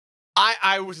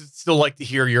 I would still like to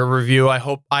hear your review. I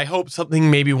hope something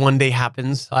maybe one day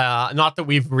happens. Not that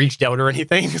we've reached out or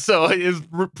anything, so it is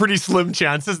pretty slim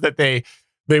chances that they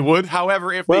would.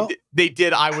 However, if they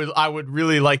did, I would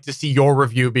really like to see your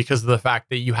review because of the fact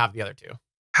that you have the other two.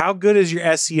 How good is your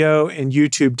SEO and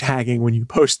YouTube tagging when you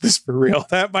post this for real?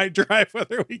 That might drive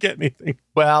whether we get anything.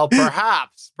 Well,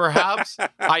 perhaps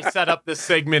I set up this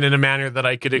segment in a manner that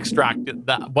I could extract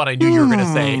what I knew you were going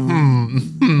to say.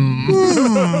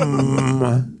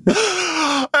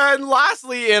 And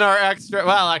lastly, in our extra,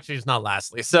 well, actually, it's not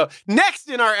lastly. So next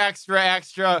in our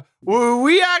extra,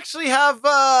 we actually have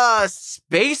a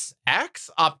SpaceX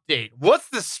update. What's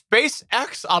the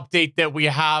SpaceX update that we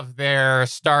have there,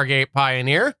 Stargate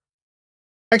Pioneer?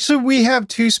 Actually, we have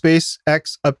two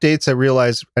SpaceX updates. I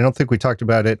realize I don't think we talked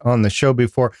about it on the show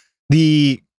before.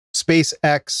 The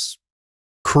SpaceX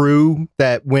crew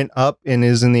that went up and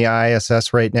is in the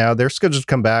ISS right now, they're scheduled to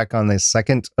come back on the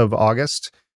 2nd of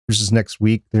August, which is next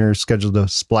week. They're scheduled to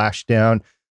splash down.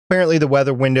 Apparently the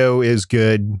weather window is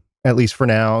good, at least for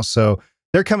now. So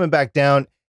they're coming back down.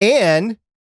 And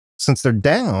since they're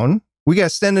down, we got to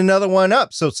send another one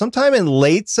up. So sometime in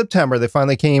late September, they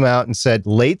finally came out and said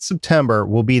late September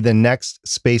will be the next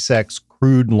SpaceX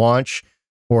crewed launch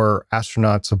or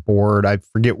astronauts aboard. I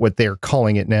forget what they're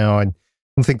calling it now. I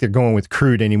don't think they're going with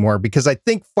crewed anymore because I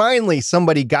think finally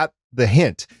somebody got the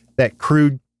hint that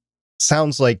crewed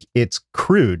sounds like it's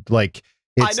crude, like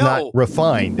it's not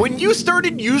refined. When you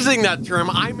started using that term,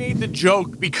 I made the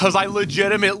joke because I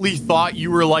legitimately thought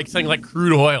you were like saying like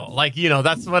crude oil. Like, you know,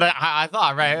 that's what I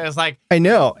thought, right? It was like, I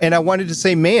know. And I wanted to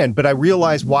say man, but I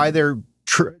realized why they're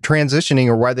transitioning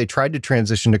or why they tried to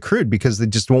transition to crude, because they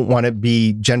just won't want to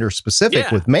be gender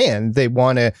specific with man. They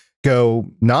want to go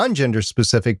non-gender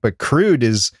specific, but crude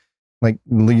is like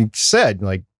you said,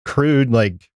 like crude,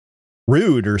 like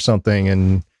rude or something,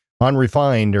 and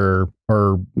unrefined or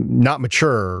not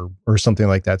mature or something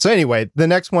like that. So anyway, the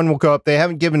next one will go up. They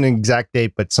haven't given an exact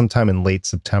date, but sometime in late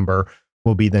September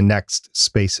will be the next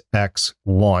SpaceX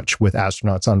launch with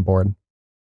astronauts on board.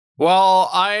 Well,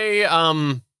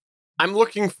 I'm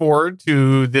looking forward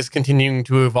to this continuing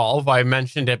to evolve. I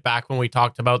mentioned it back when we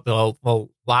talked about the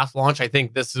last launch. I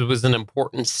think this was an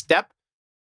important step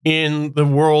in the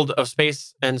world of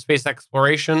space and space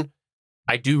exploration.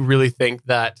 I do really think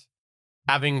that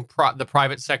having the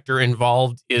private sector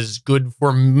involved is good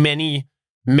for many,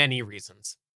 many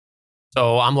reasons.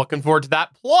 So I'm looking forward to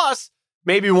that. Plus,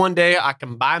 maybe one day I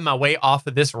can buy my way off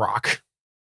of this rock.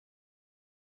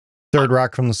 Third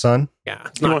rock from the sun? Yeah.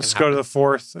 He wants to go to the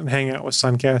fourth and hang out with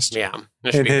Suncast. Yeah.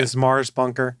 In his Mars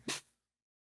bunker.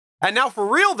 And now for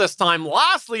real this time,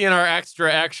 lastly in our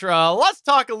extra, let's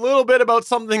talk a little bit about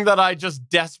something that I just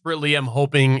desperately am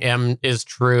hoping is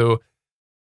true.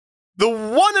 The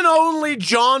one and only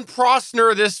Jon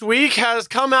Prosser this week has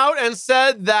come out and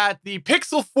said that the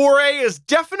Pixel 4a is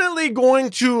definitely going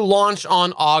to launch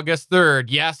on August 3rd.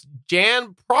 Yes,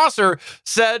 Jon Prosser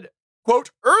said,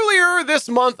 quote, earlier this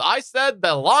month, I said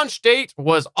the launch date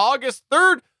was August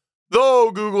 3rd. Though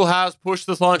Google has pushed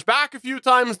this launch back a few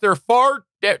times, they're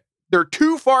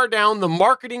too far down the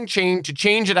marketing chain to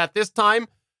change it at this time.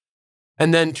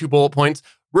 And then 2 bullet points.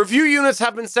 Review units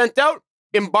have been sent out.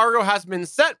 Embargo has been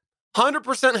set.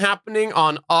 100% happening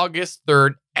on August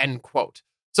 3rd, end quote.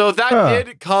 So that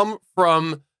did come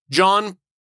from Jon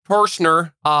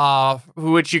Prosser,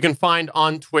 which you can find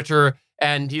on Twitter.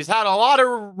 And he's had a lot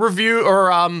of review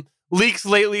or leaks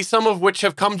lately, some of which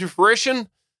have come to fruition,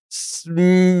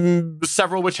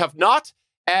 several which have not.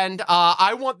 And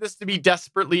I want this to be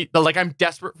I'm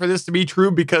desperate for this to be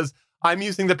true because I'm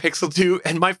using the Pixel 2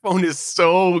 and my phone is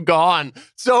so gone.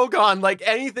 Like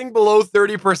anything below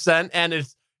 30%, and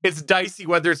it's dicey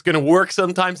whether it's going to work.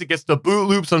 Sometimes it gets the boot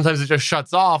loop. Sometimes it just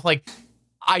shuts off. Like,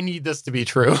 I need this to be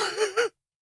true.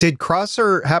 Did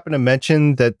Prosser happen to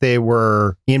mention that they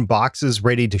were in boxes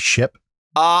ready to ship?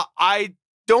 I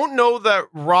don't know that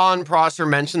Ron Prosser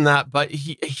mentioned that, but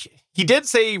he did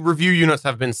say review units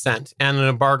have been sent and an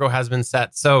embargo has been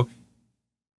set. So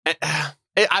I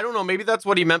don't know. Maybe that's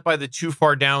what he meant by the too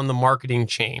far down the marketing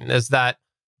chain, is that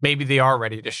maybe they are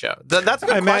ready to show. That's a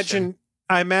good question.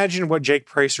 I imagine what Jake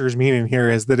Prosser is meaning here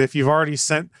is that if you've already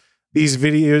sent these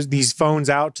videos, these phones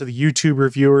out to the YouTube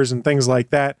reviewers and things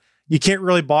like that, you can't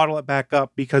really bottle it back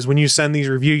up, because when you send these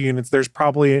review units, there's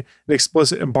probably an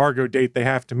explicit embargo date they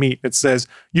have to meet. It says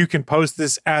you can post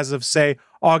this as of, say,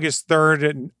 August 3rd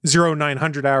at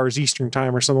 0900 hours Eastern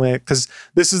time or something like that, because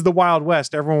this is the Wild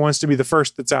West. Everyone wants to be the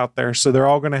first that's out there. So they're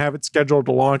all going to have it scheduled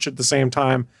to launch at the same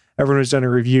time everyone who's done a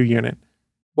review unit.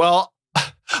 Well,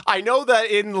 I know that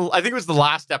I think it was the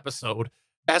last episode,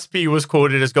 SP was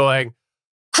quoted as going,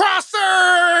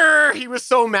 Prosser! He was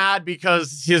so mad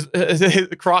because his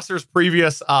Prosser's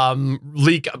previous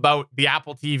leak about the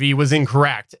Apple TV was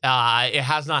incorrect. It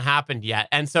has not happened yet.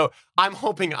 And so I'm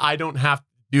hoping I don't have to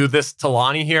do this to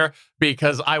Lonnie here,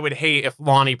 because I would hate if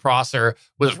Lonnie Prosser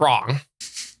was wrong.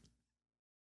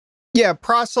 Yeah,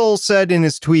 Prosser said in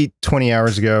his tweet 20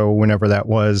 hours ago, whenever that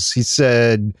was, he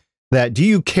said that, do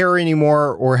you care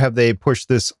anymore, or have they pushed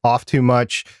this off too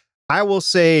much? I will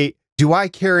say, do I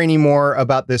care anymore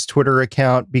about this Twitter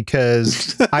account?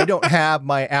 Because I don't have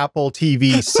my Apple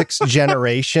TV 6th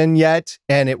generation yet,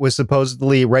 and it was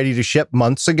supposedly ready to ship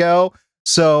months ago.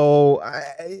 So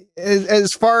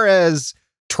as far as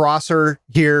Prosser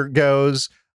here goes,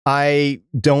 I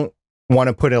don't want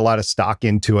to put a lot of stock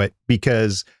into it,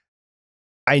 because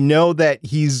I know that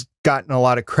he's gotten a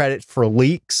lot of credit for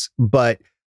leaks, but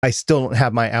I still don't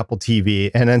have my Apple TV.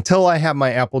 And until I have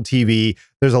my Apple TV,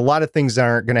 there's a lot of things that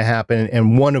aren't going to happen.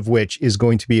 And one of which is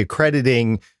going to be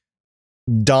accrediting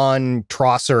Jon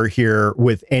Prosser here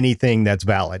with anything that's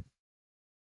valid.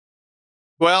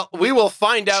 Well, we will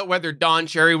find out whether Don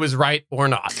Cherry was right or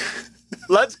not.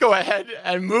 let's go ahead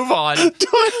and move on.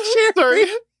 Sorry.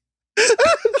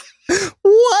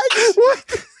 What?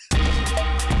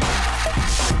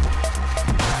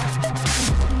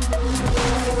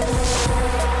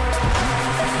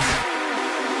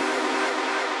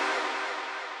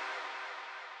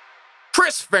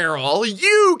 Chris Farrell,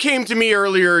 you came to me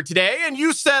earlier today and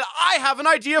you said, I have an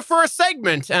idea for a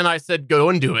segment. And I said, go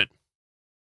and do it.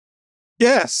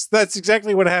 Yes, that's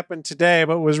exactly what happened today,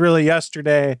 but was really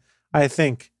yesterday, I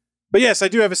think. But yes, I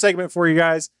do have a segment for you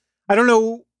guys. I don't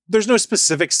know, there's no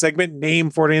specific segment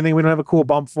name for it or anything. We don't have a cool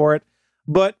bump for it.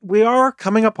 But we are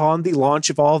coming upon the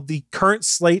launch of all of the current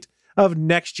slate of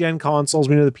next-gen consoles.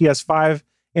 We know the PS5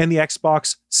 and the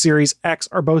Xbox Series X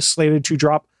are both slated to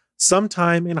drop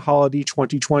sometime in holiday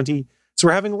 2020. So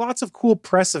we're having lots of cool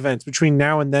press events between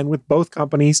now and then with both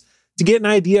companies to get an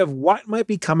idea of what might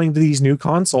be coming to these new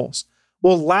consoles.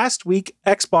 Well, last week,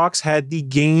 Xbox had the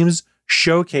Games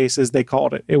Showcase, as they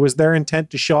called it. It was their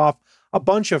intent to show off a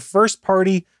bunch of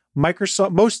first-party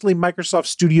Microsoft, mostly Microsoft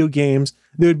Studio games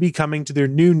that would be coming to their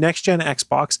new next-gen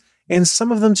Xbox, and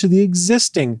some of them to the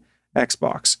existing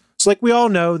Xbox. So like we all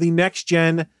know, the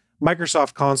next-gen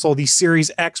Microsoft console, the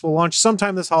Series X, will launch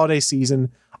sometime this holiday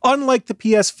season. Unlike the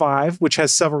PS5, which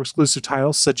has several exclusive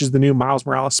titles, such as the new Miles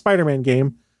Morales Spider-Man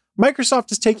game,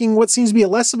 Microsoft is taking what seems to be a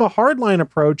less of a hardline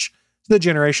approach to the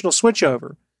generational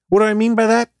switchover. What do I mean by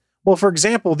that? Well, for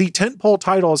example, the tentpole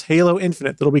title is Halo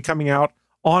Infinite that'll be coming out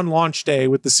on launch day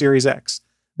with the Series X.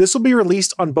 This will be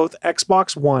released on both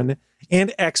Xbox One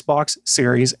and Xbox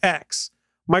Series X.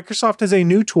 Microsoft has a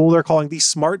new tool they're calling the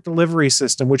Smart Delivery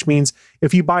System, which means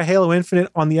if you buy Halo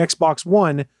Infinite on the Xbox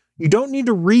One, you don't need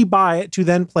to rebuy it to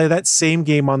then play that same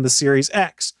game on the Series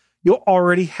X. You'll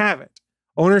already have it.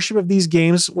 Ownership of these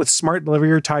games with Smart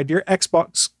Delivery are tied to your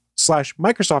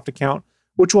Xbox/Microsoft account,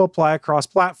 which will apply across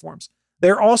platforms.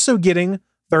 They're also getting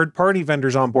third-party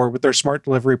vendors on board with their Smart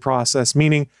Delivery process,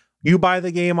 meaning you buy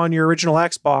the game on your original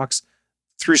Xbox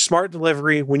through Smart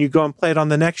Delivery. When you go and play it on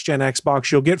the next-gen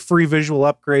Xbox, you'll get free visual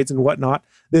upgrades and whatnot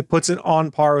that puts it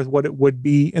on par with what it would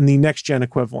be in the next-gen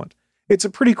equivalent. It's a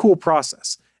pretty cool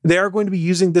process. They are going to be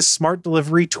using this Smart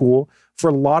Delivery tool for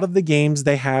a lot of the games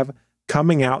they have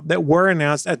coming out that were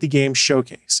announced at the Games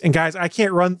Showcase. And guys, I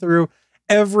can't run through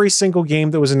every single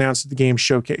game that was announced at the Games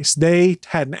Showcase. They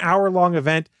had an hour-long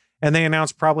event, and they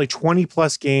announced probably 20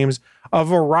 plus games, a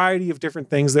variety of different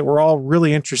things that were all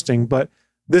really interesting. But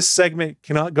this segment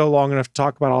cannot go long enough to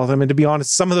talk about all of them. And to be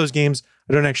honest, some of those games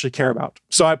I don't actually care about.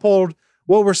 So I pulled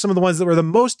what were some of the ones that were the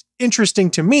most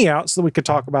interesting to me out so that we could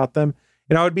talk about them.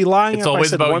 And I would be lying. It's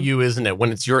always about you, isn't it?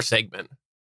 When it's your segment.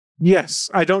 Yes,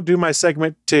 I don't do my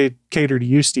segment to cater to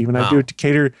you, Stephen. I do it to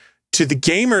cater to the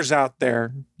gamers out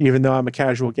there, even though I'm a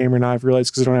casual gamer now, I've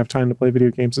realized, because I don't have time to play video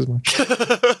games as much.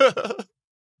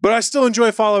 But I still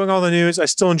enjoy following all the news. I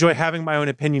still enjoy having my own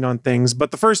opinion on things. But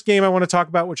the first game I want to talk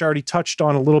about, which I already touched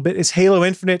on a little bit, is Halo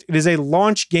Infinite. It is a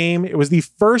launch game. It was the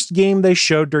first game they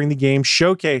showed during the Game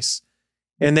Showcase.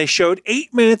 And they showed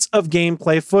 8 minutes of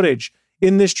gameplay footage.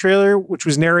 In this trailer, which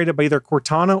was narrated by either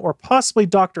Cortana or possibly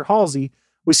Dr. Halsey,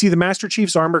 we see the Master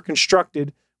Chief's armor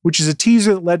constructed, which is a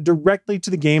teaser that led directly to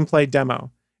the gameplay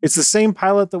demo. It's the same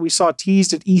pilot that we saw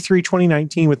teased at E3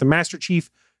 2019 with the Master Chief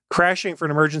crashing for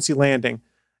an emergency landing.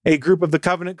 A group of the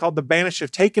Covenant called the Banished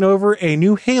have taken over a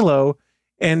new Halo,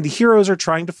 and the heroes are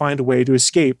trying to find a way to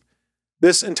escape.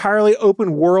 This entirely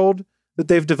open world that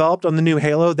they've developed on the new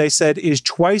Halo, they said, is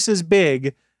twice as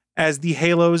big as the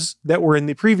Halos that were in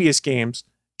the previous games.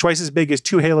 Twice as big as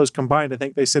 2 Halos combined, I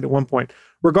think they said at one point.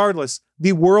 Regardless,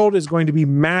 the world is going to be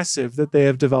massive that they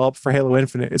have developed for Halo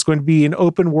Infinite. It's going to be an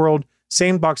open world,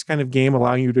 sandbox kind of game,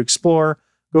 allowing you to explore,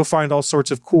 go find all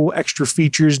sorts of cool extra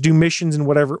features, do missions in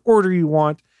whatever order you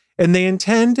want. And they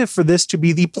intend for this to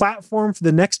be the platform for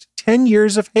the next 10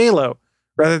 years of Halo,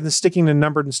 rather than sticking to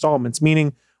numbered installments,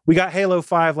 meaning we got Halo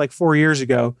 5 like 4 years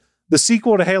ago. The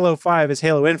sequel to Halo 5 is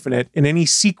Halo Infinite, and any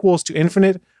sequels to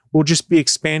Infinite will just be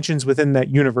expansions within that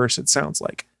universe, it sounds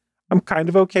like. I'm kind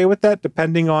of okay with that,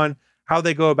 depending on how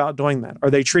they go about doing that. Are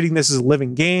they treating this as a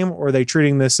living game, or are they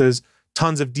treating this as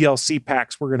tons of DLC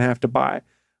packs we're going to have to buy?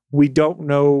 We don't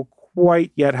know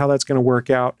quite yet how that's going to work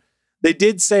out. They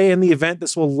did say in the event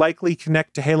this will likely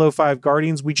connect to Halo 5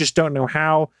 Guardians. We just don't know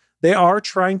how. They are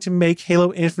trying to make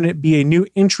Halo Infinite be a new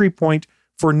entry point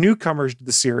for newcomers to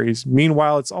the series.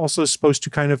 Meanwhile, it's also supposed to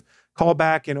kind of call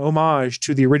back an homage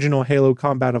to the original Halo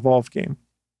Combat Evolved game.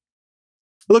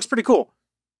 It looks pretty cool.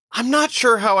 I'm not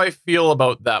sure how I feel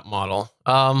about that model.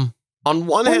 On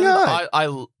one hand,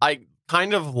 I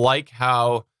kind of like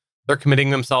how they're committing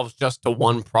themselves just to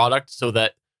one product so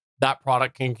that that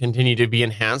product can continue to be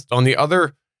enhanced. On the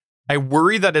other, I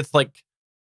worry that it's like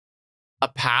a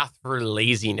path for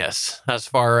laziness as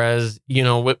far as, you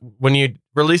know, when you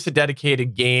release a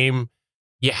dedicated game,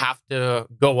 you have to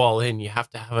go all in. You have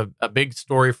to have a big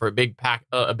story for a big pack,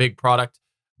 a big product.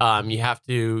 You have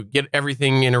to get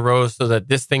everything in a row so that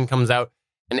this thing comes out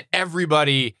and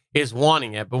everybody is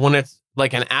wanting it. But when it's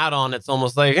like an add-on, it's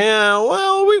almost like, yeah,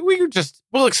 well,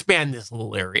 we'll expand this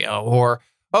little area, or,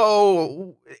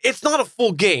 oh, it's not a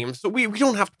full game, so we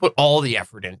don't have to put all the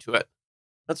effort into it.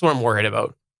 That's what I'm worried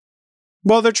about.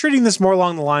 Well, they're treating this more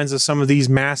along the lines of some of these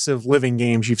massive living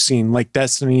games you've seen, like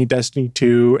Destiny, Destiny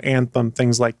 2, Anthem,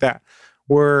 things like that,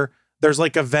 where there's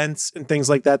like events and things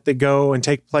like that that go and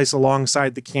take place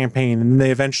alongside the campaign, and they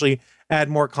eventually add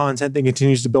more content that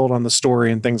continues to build on the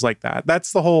story and things like that.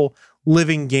 That's the whole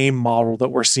living game model that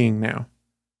we're seeing now.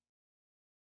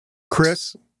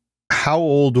 Chris, how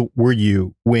old were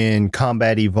you when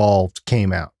Combat Evolved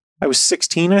came out? I was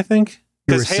 16, I think.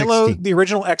 Because Halo, 16. the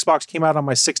original Xbox, came out on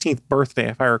my 16th birthday,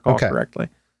 if I recall correctly.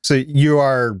 So you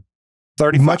are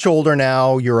 35. Much older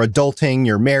now. You're adulting.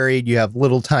 You're married. You have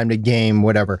little time to game,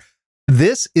 whatever.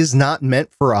 This is not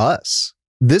meant for us.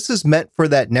 This is meant for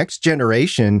that next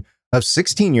generation of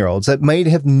 16-year-olds that might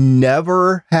have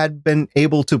never had been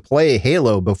able to play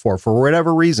Halo before for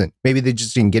whatever reason. Maybe they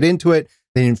just didn't get into it.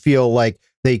 They didn't feel like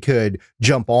they could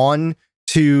jump on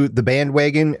to the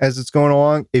bandwagon as it's going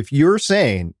along. If you're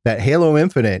saying that Halo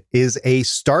Infinite is a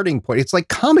starting point, it's like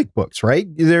comic books, right?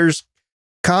 There's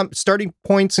starting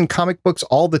points in comic books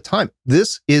all the time.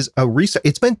 This is a reset.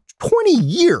 It's been 20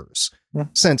 years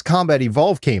since Combat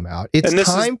Evolved came out. It's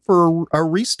time for a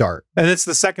restart. And it's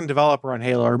the second developer on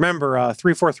Halo. Remember,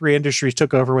 343 Industries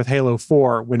took over with Halo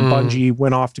 4 when Bungie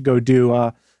went off to go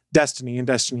do Destiny and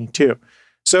Destiny 2.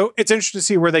 So it's interesting to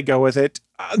see where they go with it.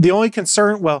 The only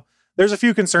concern, well, there's a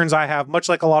few concerns I have, much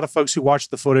like a lot of folks who watch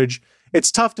the footage.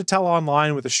 It's tough to tell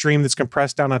online with a stream that's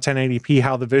compressed down on 1080p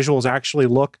how the visuals actually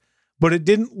look, but it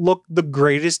didn't look the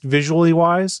greatest visual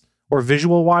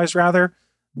wise rather.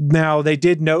 Now, they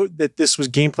did note that this was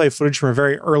gameplay footage from a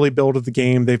very early build of the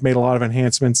game. They've made a lot of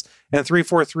enhancements, and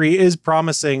 343 is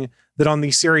promising that on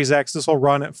the Series X, this will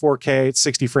run at 4K at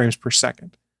 60 frames per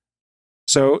second.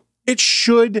 So it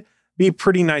should be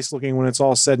pretty nice looking when it's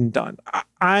all said and done.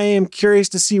 I am curious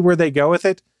to see where they go with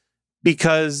it,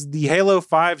 because the Halo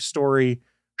 5 story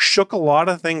shook a lot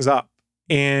of things up,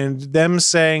 and them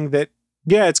saying that,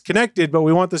 yeah, it's connected, but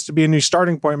we want this to be a new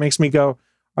starting point makes me go,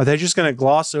 are they just going to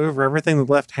gloss over everything that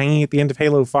left hanging at the end of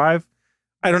Halo 5?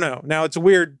 I don't know. Now, it's a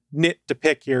weird nit to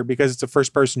pick here because it's a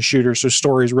first-person shooter, so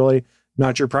story is really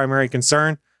not your primary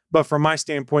concern. But from my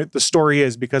standpoint, the story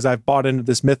is, because I've bought into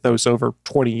this mythos over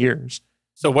 20 years.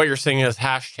 So what you're saying is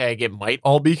hashtag it might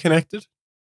all be connected?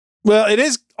 Well, it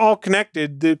is all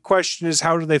connected. The question is,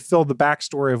 how do they fill the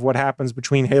backstory of what happens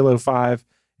between Halo 5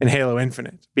 and Halo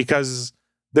Infinite? Because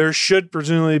there should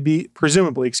presumably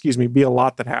be a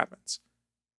lot that happens.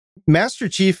 Master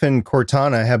Chief and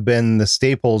Cortana have been the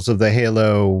staples of the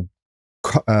Halo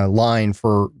line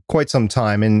for quite some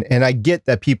time. And I get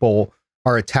that people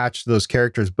are attached to those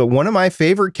characters, but one of my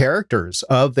favorite characters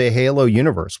of the Halo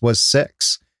universe was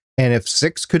Six. And if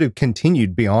Six could have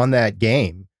continued beyond that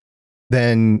game,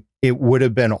 then it would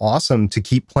have been awesome to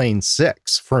keep playing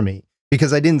Six for me,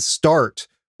 because I didn't start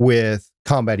with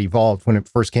Combat Evolved when it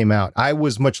first came out. I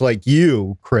was much like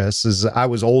you, Chris, as I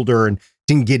was older and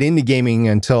didn't get into gaming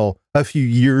until a few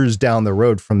years down the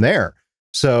road from there.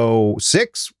 So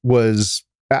Six was,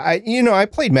 I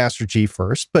played Master Chief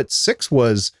first, but Six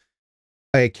was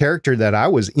a character that I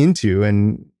was into,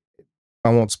 and I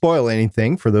won't spoil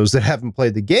anything for those that haven't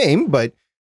played the game, but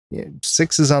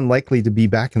Six is unlikely to be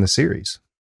back in the series.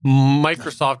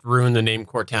 Microsoft ruined the name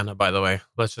Cortana, by the way.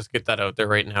 Let's just get that out there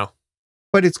right now.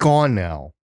 But it's gone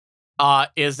now.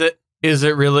 Is it? Is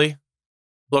it really?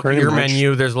 Look at your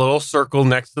menu. There's a little circle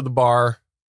next to the bar.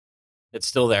 It's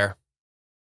still there.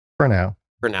 For now.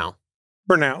 For now.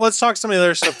 Let's talk some of the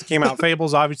other stuff that came out.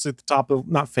 Fable's obviously at the top of,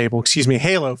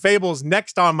 Halo. Fable's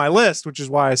next on my list, which is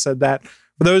why I said that.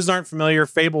 For those that aren't familiar,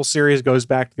 Fable series goes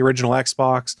back to the original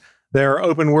Xbox. They're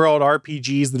open world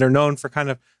RPGs that are known for kind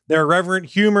of their irreverent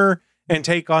humor and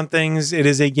take on things. It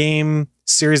is a game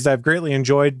series that I've greatly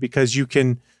enjoyed because you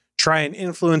can try and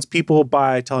influence people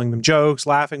by telling them jokes,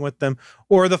 laughing with them,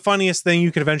 or the funniest thing,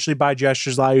 you can eventually buy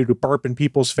gestures allow you to burp in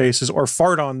people's faces or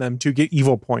fart on them to get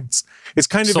evil points. It's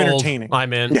kind of entertaining.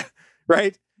 I'm in. Yeah,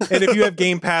 right? And if you have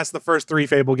Game Pass, the first 3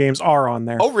 Fable games are on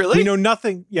there. Oh, really? We know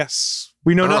nothing. Yes.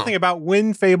 We know nothing about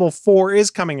when Fable 4 is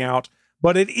coming out,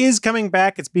 but it is coming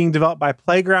back. It's being developed by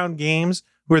Playground Games,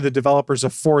 who are the developers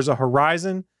of Forza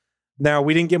Horizon. Now,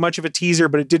 we didn't get much of a teaser,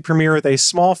 but it did premiere with a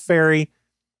small fairy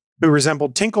who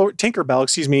resembled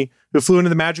Tinkerbell, who flew into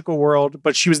the magical world,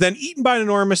 but she was then eaten by an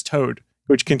enormous toad,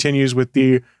 which continues with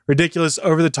the ridiculous,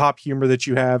 over-the-top humor that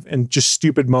you have and just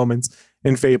stupid moments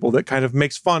in Fable that kind of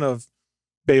makes fun of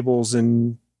fables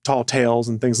and tall tales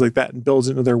and things like that and builds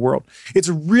into their world. It's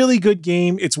a really good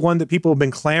game. It's one that people have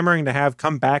been clamoring to have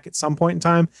come back at some point in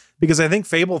time, because I think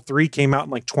Fable 3 came out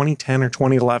in like 2010 or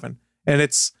 2011, and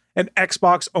it's an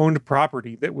Xbox owned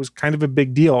property that was kind of a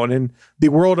big deal. And in the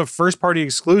world of first party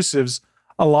exclusives,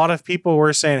 a lot of people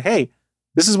were saying, hey,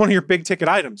 this is one of your big ticket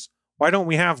items. Why don't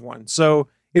we have one? So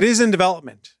it is in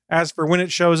development. As for when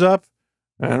it shows up,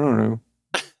 I don't know.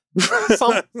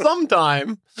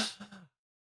 Sometime.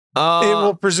 It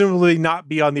will presumably not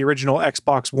be on the original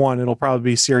Xbox One. It'll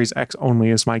probably be Series X only,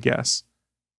 is my guess.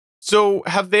 So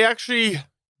have they actually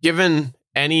given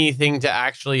anything to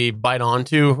actually bite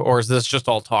onto, or is this just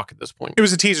all talk at this point? It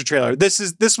was a teaser trailer. This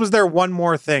was their one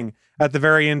more thing at the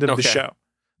very end of the show.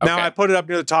 Now, I put it up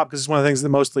near the top because it's one of the things that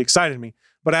mostly excited me.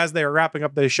 But as they were wrapping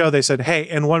up the show, they said, hey,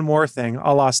 and one more thing,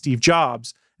 a la Steve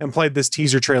Jobs, and played this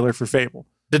teaser trailer for Fable.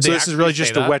 So this is really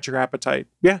just to whet your appetite.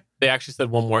 Yeah. They actually said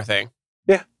one more thing.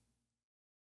 Yeah.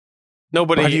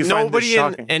 Nobody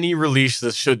in any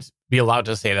releases should be allowed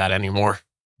to say that anymore.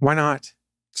 Why not?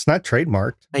 It's not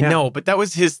trademarked. I know, but that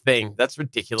was his thing. That's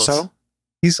ridiculous. So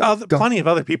plenty of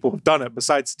other people have done it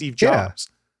besides Steve Jobs.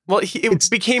 Well, it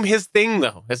became his thing,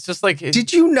 though. It's just like...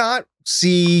 Did you not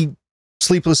see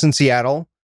Sleepless in Seattle?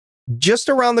 Just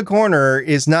around the corner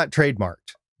is not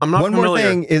trademarked. I'm not familiar. One more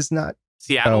thing is not...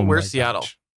 Seattle? Oh, where's Seattle?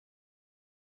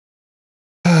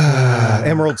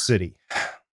 Emerald City.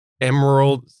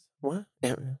 Emerald... What?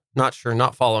 Not sure.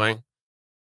 Not following.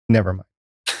 Never mind.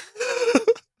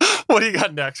 What do you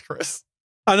got next, Chris?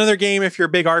 Another game, if you're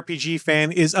a big RPG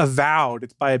fan, is Avowed.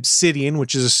 It's by Obsidian,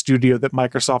 which is a studio that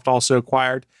Microsoft also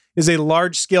acquired. Is a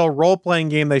large-scale role-playing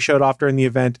game they showed off during the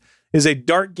event. Is a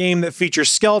dark game that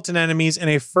features skeleton enemies and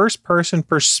a first-person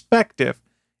perspective.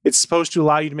 It's supposed to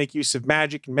allow you to make use of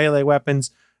magic and melee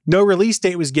weapons. No release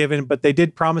date was given, but they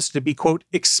did promise to be, quote,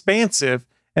 expansive,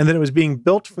 and that it was being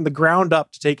built from the ground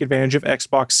up to take advantage of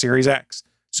Xbox Series X.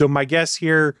 So my guess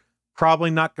here, probably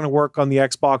not going to work on the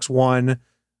Xbox One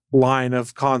line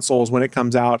of consoles when it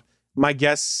comes out. My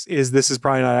guess is this is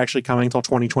probably not actually coming until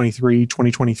 2023,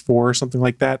 2024, or something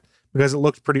like that, because it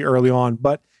looked pretty early on.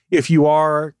 But if you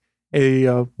are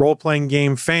a role-playing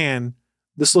game fan,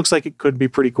 this looks like it could be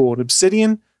pretty cool. And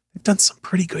Obsidian, they've done some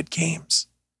pretty good games.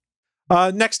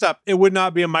 Next up, it would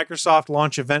not be a Microsoft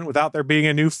launch event without there being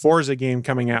a new Forza game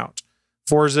coming out.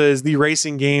 Forza is the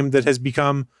racing game that has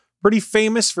become pretty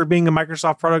famous for being a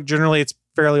Microsoft product. Generally, it's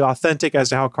fairly authentic as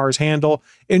to how cars handle,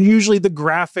 and usually the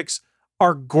graphics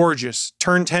are gorgeous.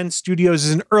 Turn 10 Studios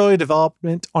is in early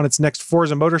development on its next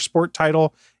Forza Motorsport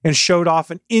title and showed off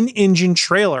an in-engine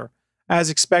trailer. As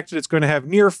expected, it's going to have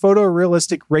near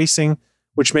photorealistic racing,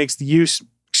 which makes the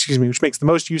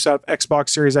most use out of Xbox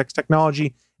Series X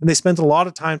technology. And they spent a lot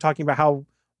of time talking about how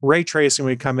ray tracing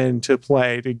would come into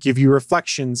play to give you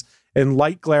reflections and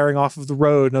light glaring off of the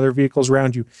road and other vehicles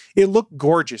around you. It looked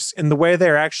gorgeous in the way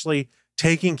they're actually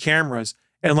taking cameras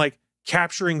and like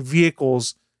capturing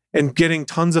vehicles and getting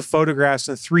tons of photographs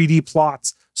and 3D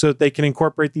plots so that they can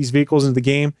incorporate these vehicles into the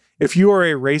game. If you are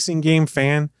a racing game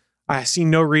fan, I see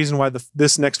no reason why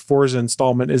this next Forza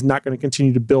installment is not going to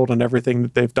continue to build on everything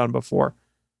that they've done before.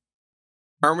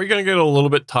 Aren't we going to get a little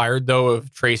bit tired, though,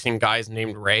 of tracing guys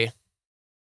named Ray?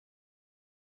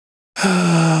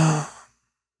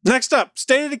 Next up,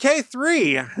 State of Decay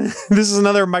 3. This is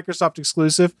another Microsoft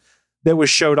exclusive that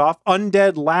was showed off.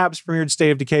 Undead Labs premiered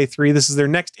State of Decay 3. This is their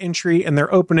next entry in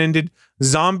their open-ended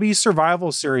zombie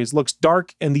survival series. Looks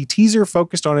dark, and the teaser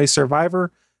focused on a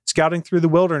survivor scouting through the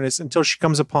wilderness until she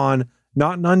comes upon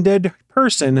not an undead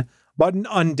person, but an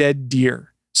undead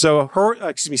deer. So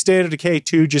State of Decay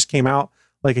 2 just came out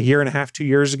like a year and a half, 2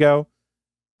 years ago.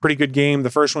 Pretty good game. The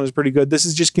first one was pretty good. This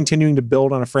is just continuing to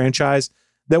build on a franchise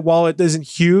that, while it isn't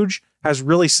huge, has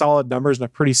really solid numbers and a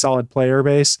pretty solid player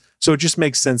base. So it just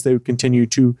makes sense they would continue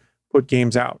to put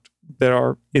games out that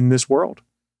are in this world.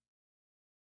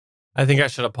 I think I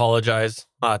should apologize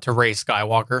to Ray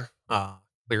Skywalker.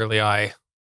 Clearly, I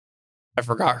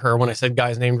forgot her when I said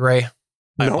guys named Ray.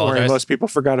 Don't worry, most people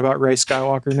forgot about Ray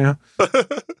Skywalker now.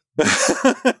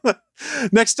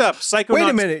 Next up, Psychonauts. Wait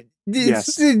a minute.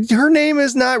 Her name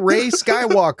is not Ray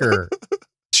Skywalker.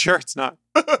 Sure, it's not.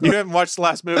 You haven't watched the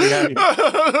last movie, have you? Yeah,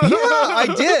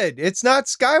 I did. It's not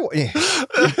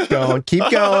Skywalker.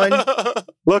 Keep going.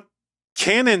 Look,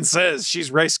 canon says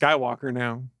she's Ray Skywalker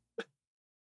now.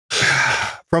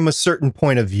 From a certain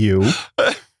point of view.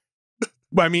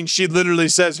 I mean, she literally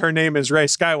says her name is Ray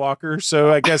Skywalker,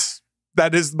 so I guess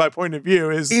That is my point of view.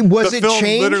 Is Was the it film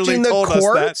changed literally in the told us that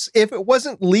courts? If it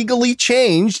wasn't legally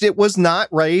changed, it was not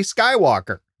Rey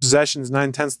Skywalker. possession's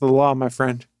 9/10 of the law, my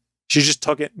friend. She just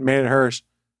took it and made it hers.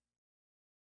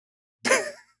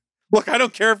 Look, I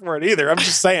don't care for it either. I'm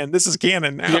just saying this is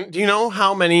canon now. Do you know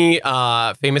how many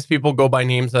famous people go by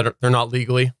names that they're not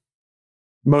legally?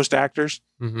 Most actors.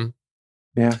 Mm-hmm.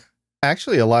 Yeah,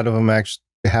 Actually, a lot of them actually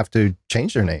have to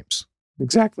change their names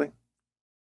exactly.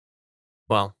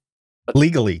 Well,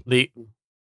 legally.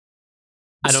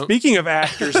 I don't. Speaking of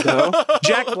actors, though,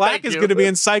 Jack Black Thank is you. going to be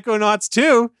in Psychonauts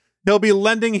 2. He'll be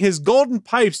lending his golden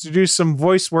pipes to do some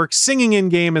voice work, singing in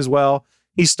game as well.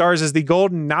 He stars as the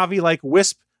golden Navi-like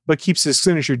wisp, but keeps his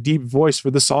signature deep voice for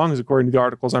the songs, according to the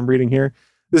articles I'm reading here.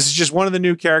 This is just one of the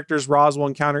new characters Roz will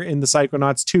encounter in the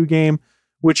Psychonauts 2 game,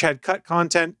 which had cut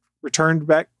content returned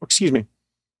back.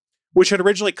 Which had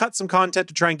originally cut some content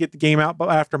to try and get the game out, but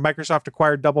after Microsoft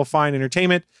acquired Double Fine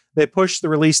Entertainment, they pushed the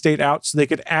release date out so they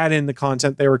could add in the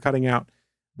content they were cutting out.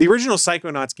 The original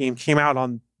Psychonauts game came out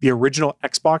on the original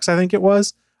Xbox, I think it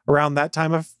was, around that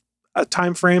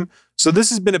time frame. So this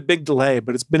has been a big delay,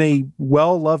 but it's been a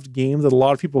well-loved game that a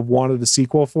lot of people have wanted a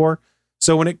sequel for.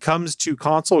 So when it comes to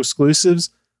console exclusives,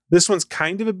 this one's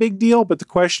kind of a big deal, but the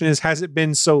question is, has it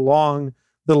been so long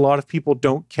that a lot of people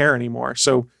don't care anymore?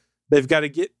 So they've got to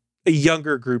get a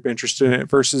younger group interested in it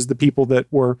versus the people that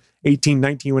were 18,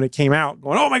 19 when it came out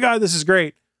going, oh my God, this is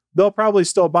great. They'll probably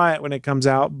still buy it when it comes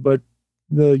out, but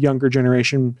the younger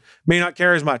generation may not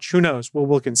care as much. Who knows? We'll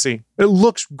look and see. It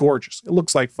looks gorgeous. It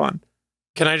looks like fun.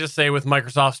 Can I just say, with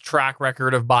Microsoft's track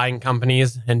record of buying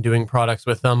companies and doing products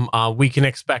with them, we can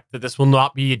expect that this will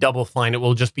not be a Double Fine. It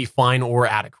will just be fine or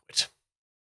adequate.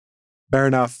 Fair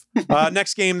enough.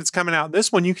 Next game that's coming out.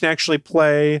 This one you can actually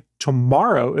play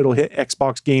tomorrow. It'll hit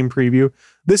Xbox Game Preview.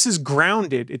 This is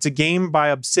Grounded. It's a game by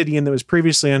Obsidian that was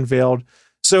previously unveiled.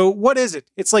 So what is it?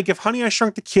 It's like if Honey, I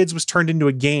Shrunk the Kids was turned into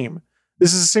a game.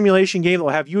 This is a simulation game that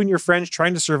will have you and your friends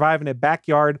trying to survive in a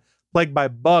backyard plagued by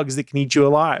bugs that can eat you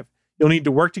alive. You'll need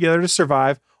to work together to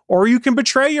survive, or you can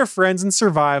betray your friends and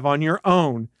survive on your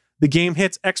own. The game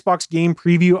hits Xbox Game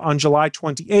Preview on July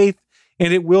 28th,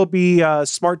 and it will be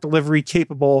smart delivery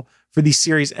capable for the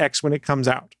Series X when it comes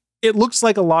out. It looks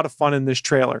like a lot of fun in this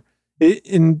trailer.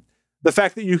 In the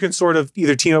fact that you can sort of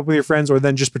either team up with your friends or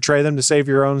then just betray them to save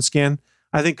your own skin,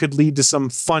 I think could lead to some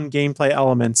fun gameplay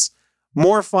elements.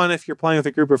 More fun if you're playing with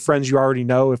a group of friends you already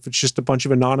know. If it's just a bunch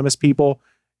of anonymous people,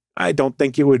 I don't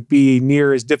think it would be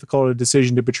near as difficult a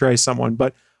decision to betray someone.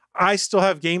 But I still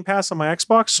have Game Pass on my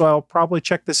Xbox, so I'll probably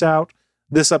check this out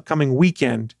this upcoming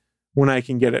weekend when I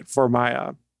can get it for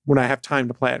my when I have time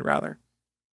to play it, rather.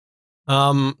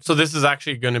 So this is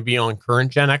actually going to be on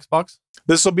current gen Xbox?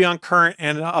 This will be on current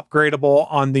and upgradable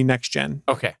on the next gen.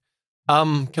 Okay.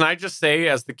 Can I just say,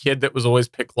 as the kid that was always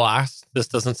picked last, this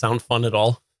doesn't sound fun at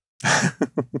all.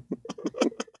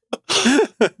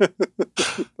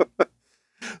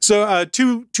 So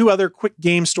two other quick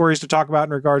game stories to talk about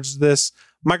in regards to this.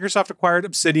 Microsoft acquired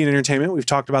Obsidian Entertainment. We've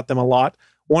talked about them a lot.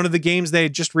 One of the games they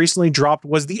had just recently dropped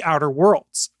was The Outer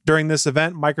Worlds. During this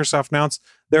event, Microsoft announced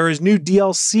there is new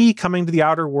DLC coming to The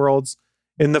Outer Worlds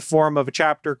in the form of a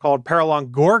chapter called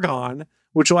Paralon Gorgon,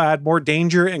 which will add more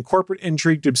danger and corporate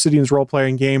intrigue to Obsidian's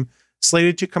role-playing game,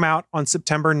 slated to come out on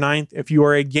September 9th. If you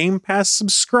are a Game Pass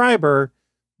subscriber,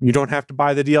 you don't have to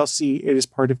buy the DLC. It is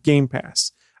part of Game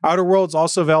Pass. Outer Worlds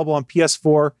also available on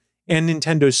PS4 and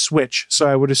Nintendo Switch, so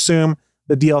I would assume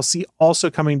the DLC also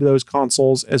coming to those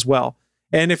consoles as well.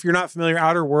 And if you're not familiar,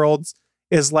 Outer Worlds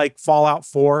is like Fallout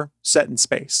 4 set in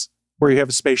space, where you have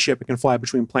a spaceship that can fly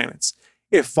between planets.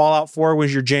 If Fallout 4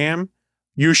 was your jam,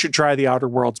 you should try the Outer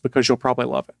Worlds because you'll probably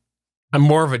love it. I'm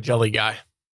more of a jelly guy.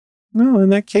 No, in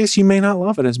that case, you may not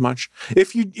love it as much.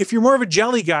 If you're more of a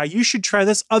jelly guy, you should try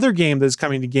this other game that's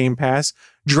coming to Game Pass,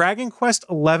 Dragon Quest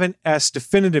XI-S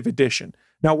Definitive Edition.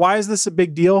 Now, why is this a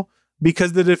big deal?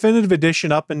 Because the Definitive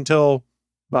Edition up until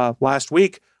last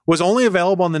week was only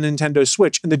available on the Nintendo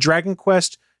Switch, and the Dragon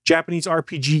Quest Japanese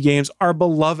RPG games are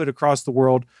beloved across the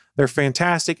world. They're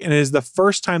fantastic, and it is the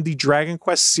first time the Dragon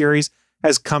Quest series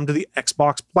has come to the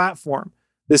Xbox platform.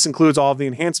 This includes all of the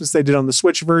enhancements they did on the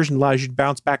Switch version, allows you to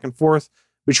bounce back and forth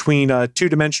between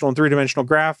two-dimensional and three-dimensional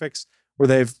graphics, where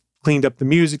they've cleaned up the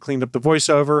music, cleaned up the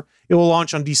voiceover. It will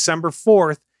launch on December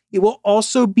 4th. It will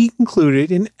also be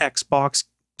included in Xbox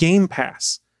Game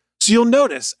Pass. So you'll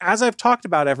notice, as I've talked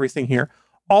about everything here,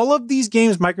 all of these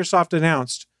games Microsoft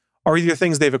announced are either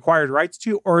things they've acquired rights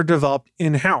to or developed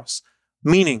in-house,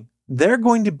 meaning they're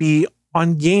going to be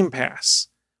on Game Pass.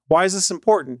 Why is this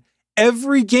important?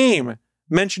 Every game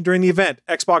mentioned during the event,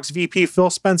 Xbox VP Phil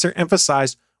Spencer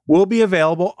emphasized, will be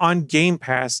available on Game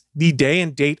Pass the day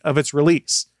and date of its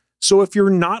release. So if you're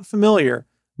not familiar,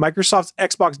 Microsoft's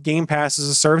Xbox Game Pass is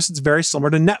a service that's very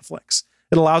similar to Netflix.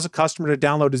 It allows a customer to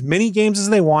download as many games as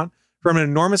they want from an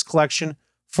enormous collection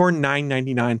for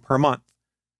 $9.99 per month.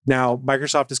 Now,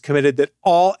 Microsoft has committed that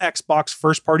all Xbox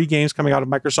first-party games coming out of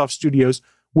Microsoft Studios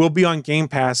will be on Game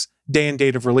Pass day and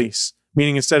date of release,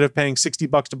 meaning instead of paying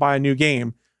 $60 to buy a new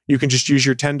game, you can just use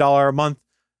your $10 a month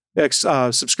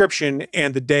subscription,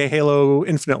 and the day Halo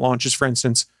Infinite launches, for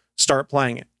instance, start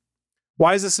playing it.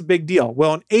 Why is this a big deal?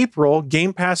 Well, in April,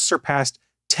 Game Pass surpassed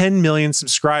 10 million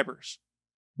subscribers.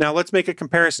 Now, let's make a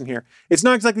comparison here. It's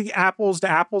not exactly apples to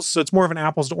apples, so it's more of an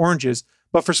apples to oranges.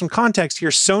 But for some context here,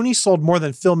 Sony sold more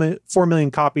than 4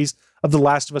 million copies of The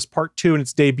Last of Us Part 2 in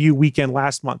its debut weekend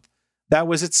last month. That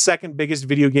was its second biggest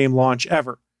video game launch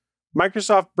ever.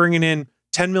 Microsoft bringing in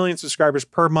 10 million subscribers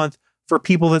per month for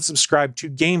people that subscribe to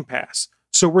Game Pass.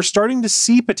 So we're starting to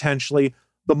see potentially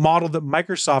the model that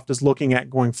Microsoft is looking at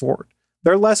going forward.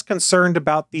 They're less concerned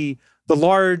about the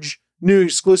large new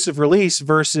exclusive release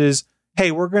versus,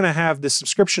 hey, we're going to have this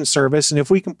subscription service, and if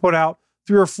we can put out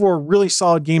 3 or 4 really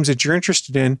solid games that you're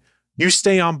interested in, you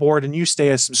stay on board and you stay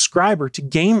a subscriber to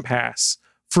Game Pass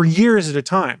for years at a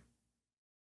time.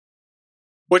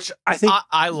 Which I think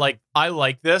I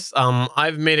like this.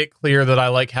 I've made it clear that I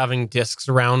like having discs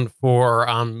around for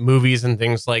movies and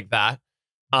things like that.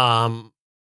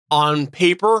 On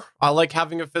paper, I like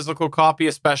having a physical copy,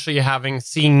 especially having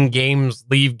seen games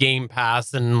leave Game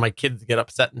Pass and my kids get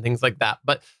upset and things like that.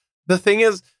 But the thing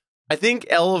is, I think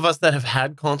all of us that have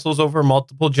had consoles over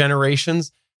multiple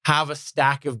generations have a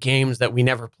stack of games that we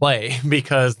never play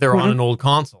because they're on an old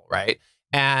console, right?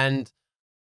 And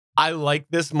I like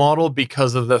this model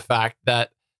because of the fact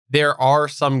that there are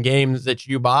some games that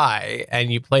you buy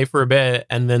and you play for a bit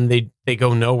and then they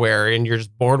go nowhere and you're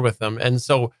just bored with them. And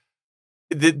so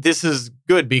this is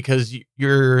good because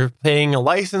you're paying a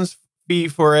license fee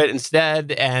for it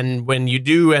instead. And when you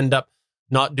do end up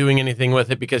not doing anything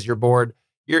with it because you're bored,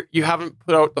 you haven't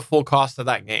put out the full cost of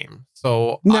that game.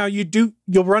 So now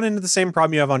you'll run into the same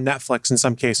problem you have on Netflix in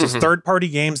some cases. Third-party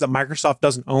games that Microsoft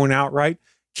doesn't own outright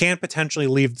can potentially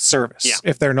leave the service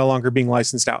if they're no longer being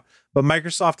licensed out. But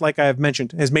Microsoft, like I have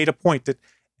mentioned, has made a point that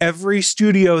every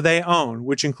studio they own,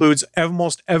 which includes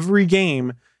almost every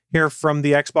game here from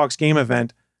the Xbox Game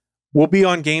Event, will be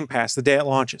on Game Pass the day it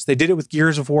launches. They did it with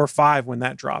Gears of War 5 when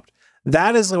that dropped.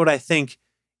 That is what I think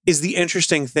is the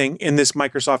interesting thing in this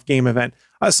Microsoft Game Event.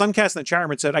 Suncast in the chat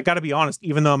room said, I got to be honest,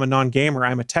 even though I'm a non-gamer,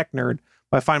 I'm a tech nerd,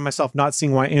 but I find myself not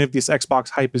seeing why any of this Xbox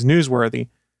hype is newsworthy.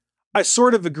 I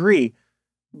sort of agree,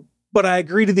 but I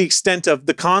agree to the extent of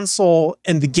the console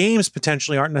and the games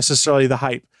potentially aren't necessarily the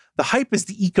hype. The hype is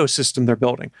the ecosystem they're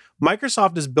building.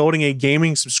 Microsoft is building a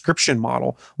gaming subscription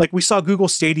model. Like we saw Google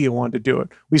Stadia wanted to do it.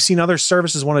 We've seen other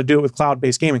services want to do it with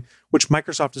cloud-based gaming, which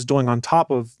Microsoft is doing on top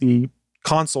of the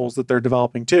consoles that they're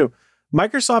developing too.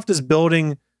 Microsoft is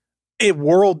building a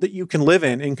world that you can live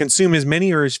in and consume as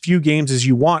many or as few games as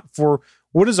you want for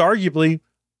what is arguably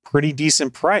pretty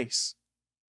decent price.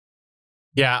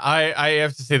 Yeah, I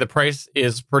have to say the price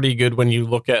is pretty good when you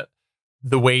look at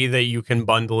the way that you can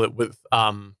bundle it with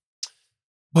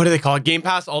what do they call it? Game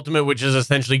Pass Ultimate, which is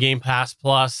essentially Game Pass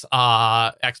plus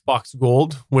Xbox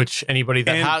Gold, which anybody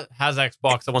that has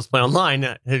Xbox that wants to play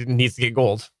online needs to get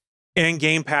Gold. And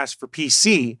Game Pass for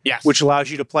PC, yes, which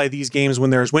allows you to play these games when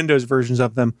there's Windows versions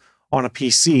of them on a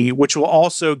PC, which will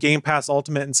also Game Pass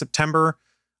Ultimate in September.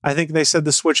 I think they said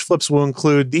the Switch Flips will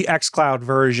include the xCloud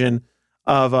version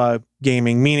of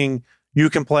gaming, meaning you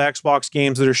can play Xbox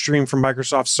games that are streamed from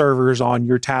Microsoft servers on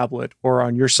your tablet or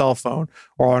on your cell phone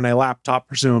or on a laptop,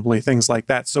 presumably, things like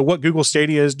that. So what Google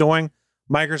Stadia is doing,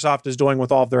 Microsoft is doing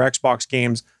with all of their Xbox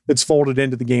games that's folded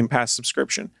into the Game Pass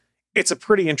subscription. It's a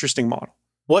pretty interesting model.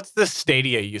 What's the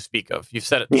Stadia you speak of? You've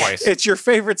said it twice. It's your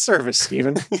favorite service,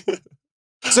 Stephen.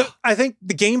 So I think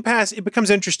the Game Pass, it becomes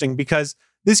interesting because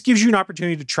this gives you an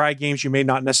opportunity to try games you may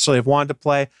not necessarily have wanted to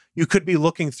play. You could be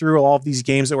looking through all of these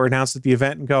games that were announced at the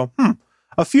event and go,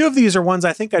 a few of these are ones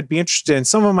I think I'd be interested in.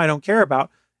 Some of them I don't care about.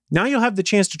 Now you'll have the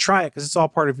chance to try it because it's all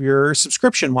part of your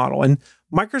subscription model. And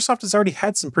Microsoft has already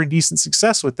had some pretty decent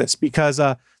success with this because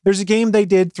there's a game they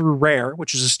did through Rare,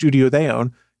 which is a studio they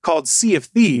own, called Sea of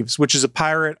Thieves, which is a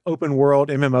pirate open world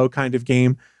MMO kind of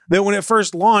game that when it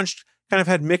first launched kind of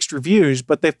had mixed reviews,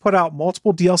 but they've put out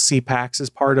multiple DLC packs as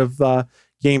part of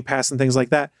Game Pass and things like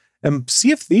that. And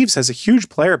Sea of Thieves has a huge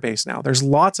player base now. There's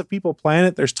lots of people playing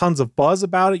it. There's tons of buzz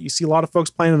about it. You see a lot of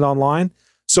folks playing it online.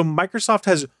 So Microsoft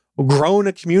has grown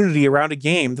a community around a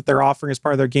game that they're offering as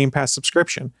part of their Game Pass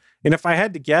subscription. And if I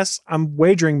had to guess, I'm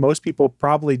wagering most people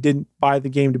probably didn't buy the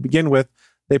game to begin with.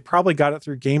 They probably got it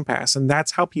through Game Pass, and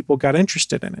that's how people got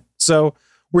interested in it. So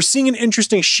we're seeing an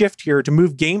interesting shift here to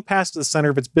move Game Pass to the center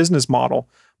of its business model.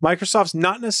 Microsoft's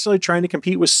not necessarily trying to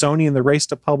compete with Sony in the race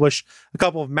to publish a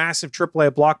couple of massive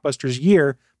AAA blockbusters a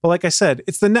year, but like I said,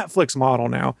 it's the Netflix model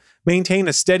now. Maintain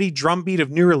a steady drumbeat of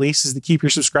new releases to keep your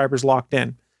subscribers locked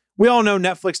in. We all know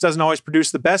Netflix doesn't always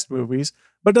produce the best movies,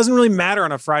 but it doesn't really matter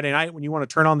on a Friday night when you want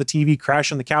to turn on the TV,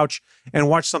 crash on the couch, and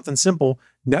watch something simple.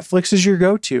 Netflix is your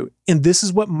go-to. And this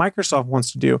is what Microsoft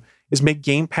wants to do, is make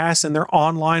Game Pass and their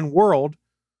online world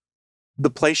the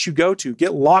place you go to.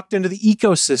 Get locked into the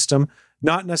ecosystem,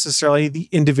 not necessarily the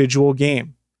individual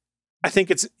game. I think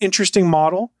it's an interesting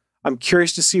model. I'm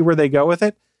curious to see where they go with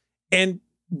it. And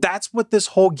that's what this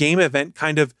whole game event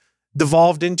kind of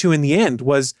devolved into in the end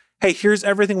was, hey, here's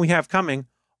everything we have coming.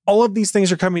 All of these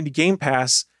things are coming to Game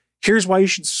Pass. Here's why you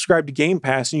should subscribe to Game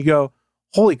Pass. And you go,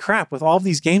 holy crap, with all of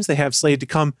these games they have slated to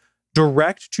come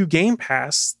direct to Game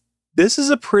Pass, this is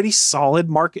a pretty solid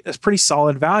market, a pretty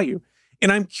solid value.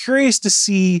 And I'm curious to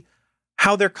see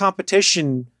how their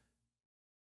competition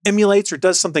emulates or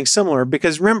does something similar,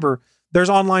 because remember, there's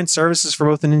online services for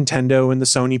both the Nintendo and the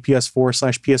Sony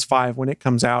PS4/PS5 when it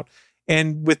comes out.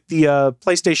 And with the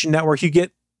PlayStation Network, you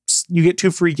get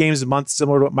 2 free games a month,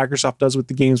 similar to what Microsoft does with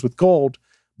the games with Gold.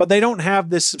 But they don't have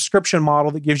this subscription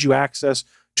model that gives you access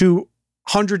to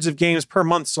hundreds of games per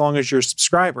month so long as you're a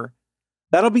subscriber.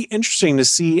 That'll be interesting to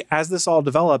see as this all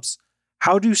develops.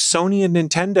 How do Sony and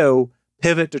Nintendo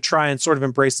pivot to try and sort of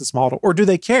embrace this model? Or do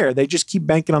they care? They just keep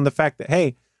banking on the fact that,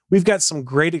 hey, we've got some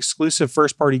great exclusive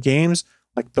first-party games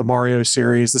like the Mario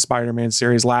series, the Spider-Man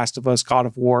series, Last of Us, God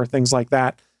of War, things like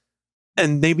that.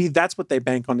 And maybe that's what they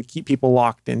bank on to keep people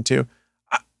locked into.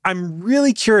 I'm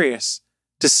really curious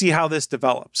to see how this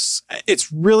develops.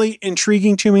 It's really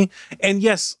intriguing to me. And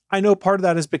yes, I know part of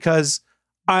that is because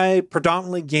I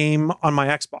predominantly game on my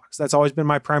Xbox. That's always been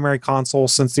my primary console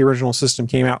since the original system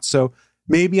came out. So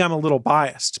maybe I'm a little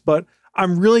biased, but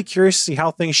I'm really curious to see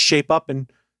how things shape up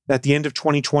at the end of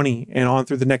 2020 and on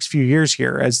through the next few years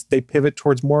here as they pivot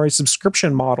towards more a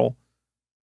subscription model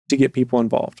to get people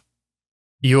involved.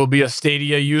 You will be a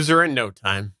Stadia user in no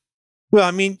time. Well,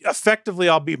 I mean, effectively,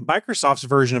 I'll be Microsoft's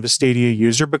version of a Stadia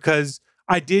user because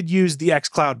I did use the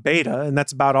xCloud beta, and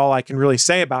that's about all I can really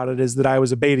say about it is that I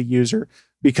was a beta user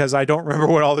because I don't remember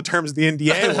what all the terms of the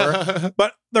NDA were,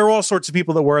 but there were all sorts of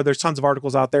people that were. There's tons of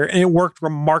articles out there, and it worked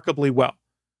remarkably well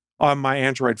on my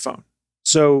Android phone.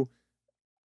 So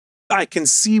I can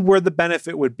see where the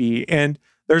benefit would be. And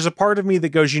there's a part of me that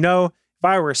goes, if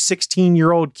I were a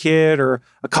 16-year-old kid or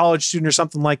a college student or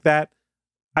something like that,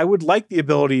 I would like the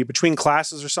ability between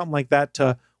classes or something like that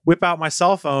to whip out my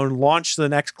cell phone, launch the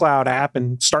xCloud app,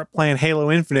 and start playing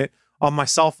Halo Infinite on my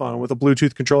cell phone with a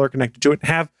Bluetooth controller connected to it and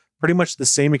have pretty much the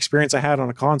same experience I had on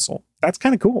a console. That's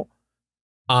kind of cool.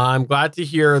 I'm glad to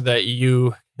hear that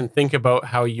you can think about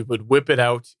how you would whip it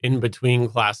out in between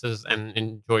classes and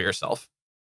enjoy yourself.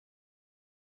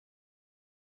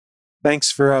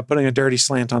 Thanks for putting a dirty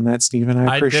slant on that, Stephen.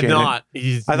 I appreciate it. I did not.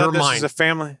 I thought this was a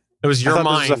family. It was your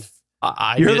mind.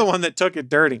 You're the one that took it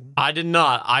dirty. I did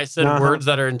not. I said words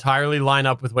that are entirely line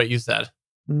up with what you said.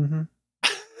 Mm-hmm.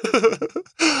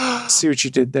 See what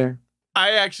you did there.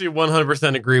 I actually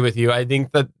 100% agree with you. I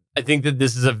think that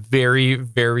this is a very,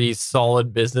 very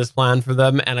solid business plan for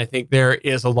them, and I think there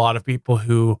is a lot of people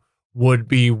who would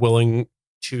be willing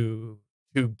to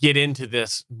get into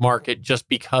this market just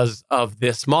because of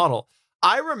this model.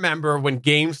 I remember when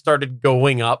games started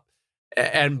going up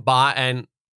and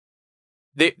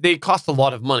they cost a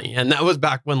lot of money. And that was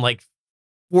back when like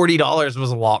 $40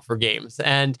 was a lot for games.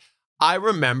 And I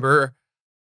remember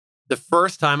the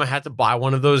first time I had to buy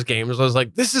one of those games, I was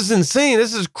like, this is insane.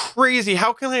 This is crazy.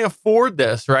 How can I afford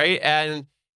this? Right. And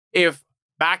if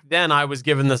back then I was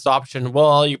given this option,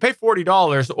 well, you pay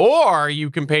 $40 or you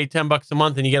can pay $10 a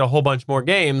month and you get a whole bunch more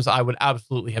games, I would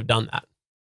absolutely have done that.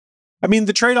 I mean,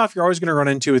 the trade-off you're always going to run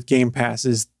into with Game Pass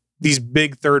is these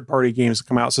big third-party games that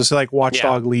come out. So like Watch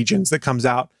Dogs Legions that comes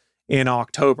out in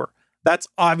October. That's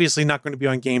obviously not going to be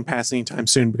on Game Pass anytime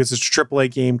soon because it's a AAA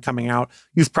game coming out.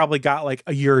 You've probably got like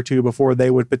a year or two before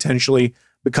they would potentially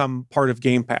become part of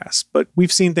Game Pass. But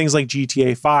we've seen things like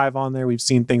GTA 5 on there. We've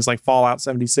seen things like Fallout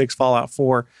 76, Fallout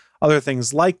 4, other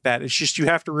things like that. It's just you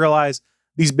have to realize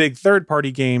these big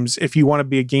third-party games, if you want to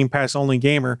be a Game Pass-only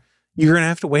gamer, you're going to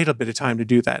have to wait a bit of time to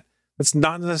do that. It's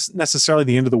not necessarily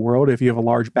the end of the world if you have a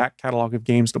large back catalog of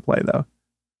games to play, though,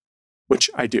 which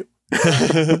I do.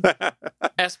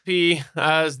 SP,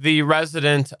 as the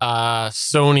resident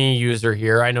Sony user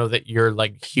here, I know that you're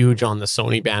like huge on the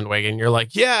Sony bandwagon. You're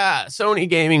like, yeah, Sony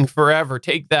gaming forever.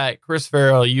 Take that, Chris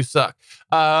Farrell, you suck.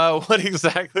 What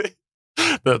exactly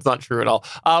That's not true at all.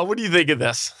 What do you think of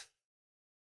this?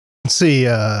 Let's see,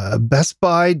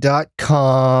 bestbuy.com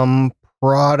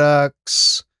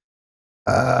products,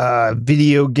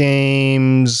 video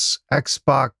games,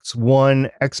 Xbox One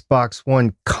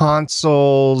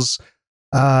consoles.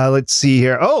 Let's see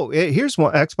here. Oh, here's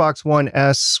one. Xbox One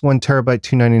S, 1 terabyte,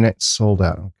 $299, sold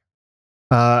out.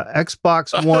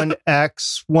 Xbox One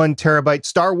X, 1 terabyte,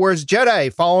 Star Wars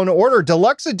Jedi Fallen Order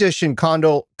Deluxe Edition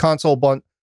console bundle,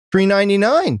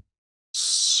 $399,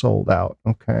 sold out.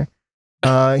 Okay.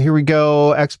 Here we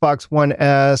go. Xbox One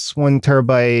S, 1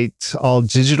 terabyte, all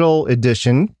digital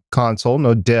edition console,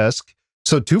 no disc.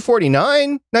 So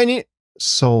 $249.90,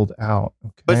 sold out.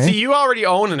 Okay. But see, you already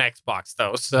own an Xbox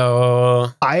though, so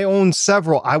I own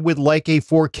several. I would like a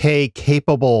 4K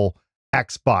capable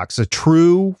Xbox, a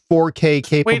true 4K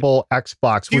capable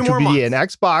Xbox, which would be an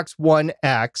Xbox One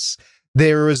X.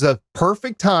 There is a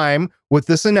perfect time with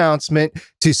this announcement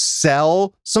to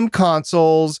sell some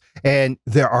consoles, and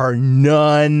there are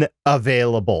none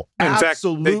available. In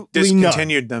Absolutely fact, they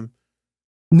discontinued them.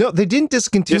 No, they didn't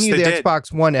discontinue the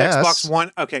Xbox One S. Xbox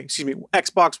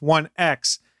One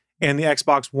X and the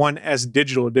Xbox One S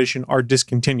digital edition are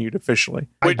discontinued officially.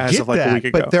 I as get of like a week that,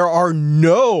 ago. but there are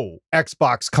no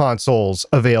Xbox consoles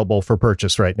available for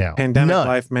purchase right now. Pandemic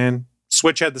life, man.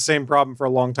 Switch had the same problem for a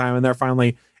long time, and they're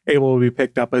finally able to be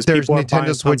picked up as There's people are buying Nintendo tons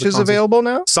of Switches consoles. available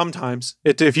now? Sometimes,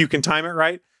 if you can time it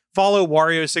right. Follow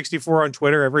Wario64 on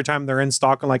Twitter. Every time they're in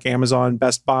stock on like Amazon,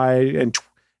 Best Buy, and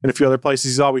a few other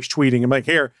places, he's always tweeting. I'm like,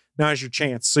 here, now's your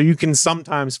chance. So you can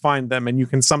sometimes find them, and you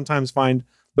can sometimes find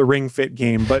the Ring Fit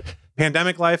game. But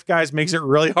pandemic life, guys, makes it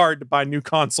really hard to buy new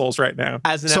consoles right now.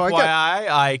 As an FYI,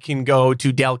 I can go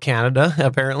to Dell Canada,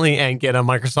 apparently, and get a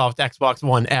Microsoft Xbox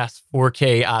One S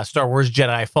 4K Star Wars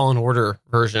Jedi Fallen Order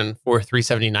version for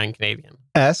 $379 Canadian.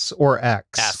 S or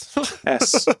X? S.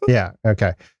 S. Yeah,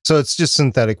 okay. So it's just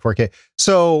synthetic 4K.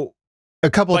 So a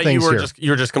couple of things here.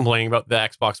 You were just complaining about the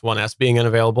Xbox One S being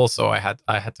unavailable, so I had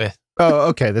to. Oh,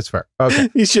 okay, that's fair. Okay.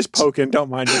 He's just poking, don't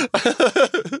mind him.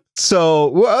 So,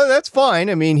 well, that's fine.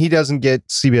 I mean, he doesn't get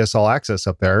CBS All Access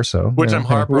up there, so. Which I'm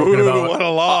heartbroken about. What a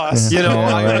loss. You know,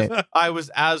 Yeah, I was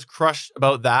as crushed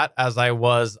about that as I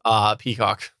was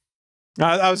Peacock.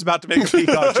 I was about to make a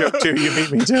Peacock joke too. You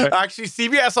beat me to it. Actually,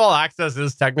 CBS All Access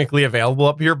is technically available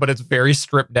up here, but it's very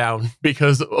stripped down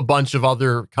because a bunch of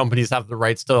other companies have the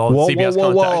rights to all the CBS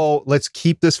content. Whoa. Let's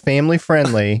keep this family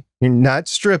friendly. You're not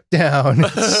stripped down.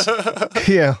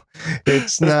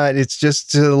 It's not. It's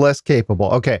just less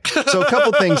capable. Okay. So a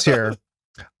couple things here.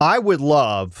 I would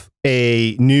love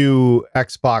a new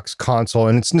Xbox console,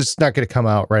 and it's just not going to come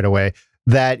out right away,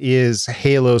 that is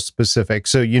Halo specific.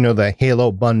 So, you know, the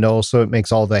Halo bundle, so it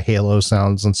makes all the Halo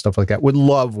sounds and stuff like that. Would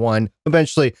love one.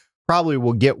 Eventually, probably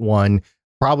will get one.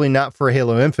 Probably not for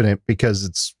Halo Infinite because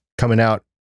it's coming out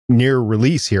near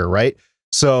release here, right?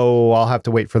 So I'll have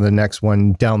to wait for the next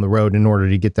one down the road in order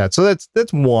to get that. So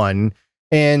that's one.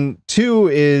 And two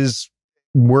is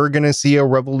we're going to see a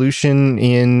revolution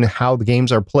in how the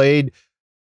games are played.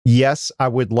 Yes, I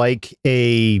would like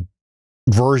a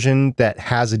version that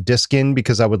has a disc in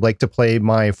because I would like to play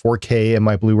my 4K and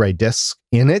my Blu-ray discs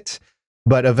in it.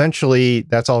 But eventually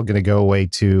that's all going to go away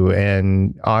too.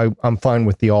 And I'm fine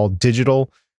with the all digital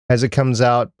as it comes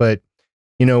out. But,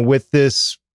 you know, with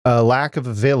this lack of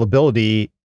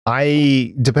availability,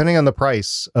 depending on the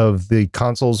price of the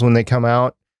consoles when they come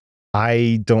out,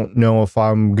 I don't know if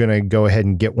I'm going to go ahead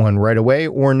and get one right away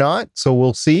or not. So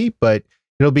we'll see. But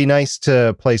it'll be nice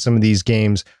to play some of these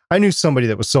games. I knew somebody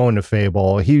that was so into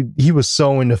Fable. He was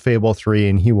so into Fable 3,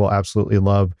 and he will absolutely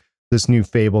love this new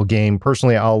Fable game.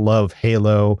 Personally, I'll love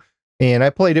Halo, and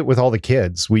I played it with all the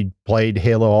kids. We played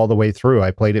Halo all the way through.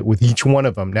 I played it with each one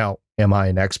of them. Now, am I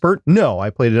an expert? No, I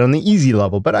played it on the easy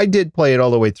level, but I did play it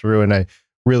all the way through, and I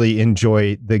really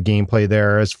enjoy the gameplay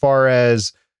there. As far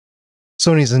as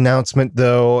Sony's announcement,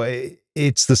 though,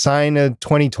 it's the sign of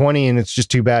 2020, and it's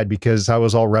just too bad because I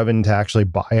was all revving to actually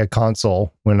buy a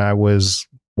console when I was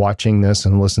watching this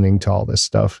and listening to all this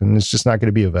stuff, and it's just not going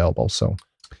to be available. So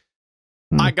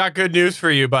I got good news for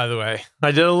you, by the way.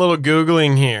 I did a little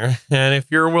Googling here, and if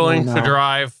you're willing to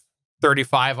drive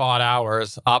 35 odd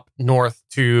hours up north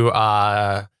to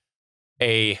a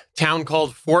town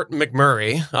called Fort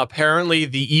McMurray, apparently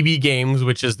the EB Games,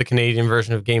 which is the Canadian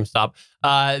version of GameStop,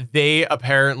 they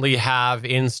apparently have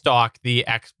in stock the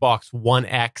Xbox One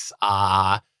X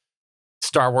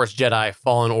Star Wars Jedi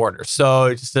Fallen Order.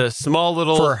 So just a small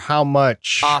little... For how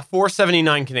much?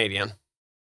 $479 Canadian.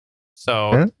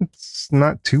 So it's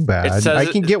not too bad. I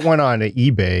can get one on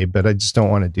eBay, but I just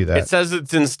don't want to do that. It says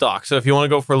it's in stock. So if you want to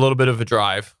go for a little bit of a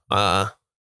drive,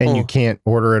 And you can't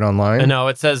order it online? No,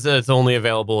 it says that it's only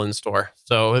available in store.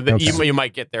 So Okay. you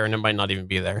might get there and it might not even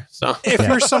be there. So If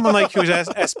you're someone like who's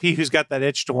SP who's got that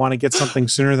itch to want to get something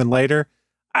sooner than later,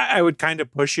 I would kind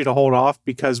of push you to hold off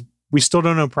because we still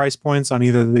don't know price points on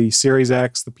either the Series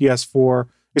X, the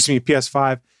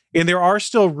PS5, and there are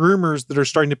still rumors that are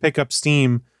starting to pick up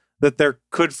steam that there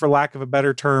could, for lack of a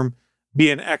better term,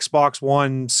 be an Xbox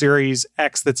One Series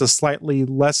X that's a slightly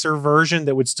lesser version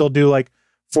that would still do like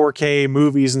 4K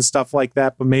movies and stuff like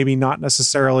that, but maybe not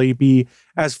necessarily be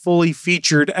as fully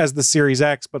featured as the Series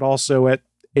X, but also at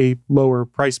a lower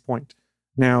price point.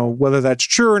 Now, whether that's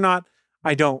true or not,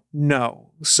 I don't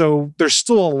know. So there's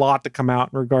still a lot to come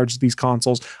out in regards to these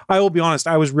consoles. I will be honest,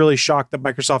 I was really shocked that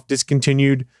Microsoft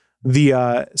discontinued the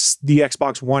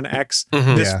Xbox One X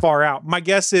this far out. My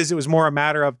guess is it was more a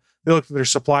matter of they looked at their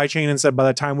supply chain and said by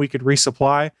the time we could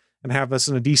resupply and have this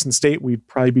in a decent state, we'd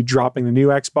probably be dropping the new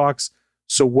Xbox.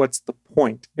 So what's the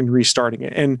point in restarting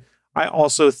it? And I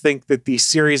also think that the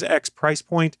Series X price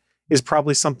point is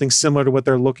probably something similar to what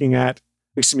they're looking at.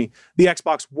 Excuse me, the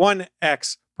Xbox One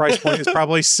X price point is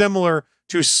probably similar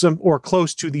to some or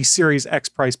close to the Series X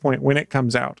price point when it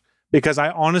comes out. Because I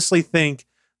honestly think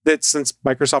that since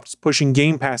Microsoft is pushing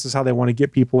Game Pass is how they want to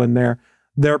get people in there,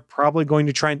 they're probably going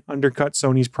to try and undercut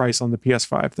Sony's price on the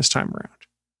PS5 this time around.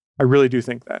 I really do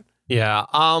think that. Yeah.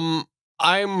 I'm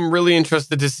really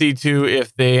interested to see too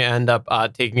if they end up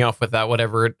taking off with that,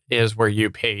 whatever it is where you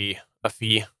pay a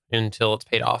fee until it's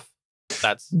paid off.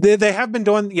 They have been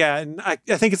doing, yeah, and I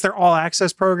think it's their all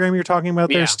access program you're talking about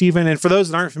there, Stephen. And for those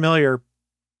that aren't familiar,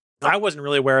 I wasn't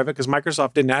really aware of it because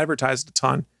Microsoft didn't advertise it a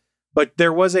ton. But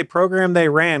there was a program they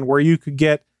ran where you could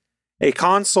get a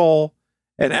console,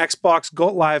 an Xbox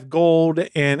Live Gold,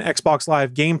 and Xbox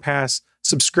Live Game Pass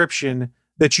subscription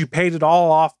that you paid it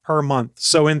all off per month.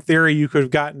 So in theory, you could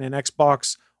have gotten an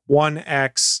Xbox One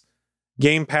X,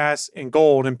 Game Pass, and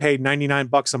Gold and paid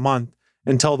 $99 a month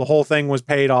until the whole thing was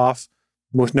paid off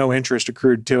with no interest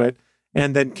accrued to it,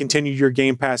 and then continued your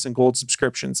Game Pass and Gold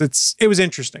subscriptions. It was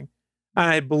interesting. And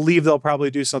I believe they'll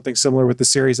probably do something similar with the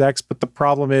Series X, but the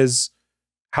problem is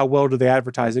how well do they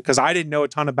advertise it? Because I didn't know a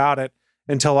ton about it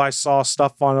until I saw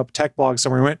stuff on a tech blog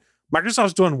somewhere and went,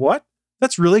 Microsoft's doing what?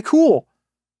 That's really cool.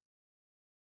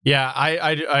 Yeah,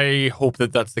 I hope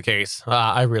that that's the case.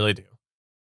 I really do.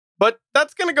 But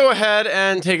that's going to go ahead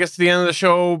and take us to the end of the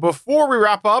show. Before we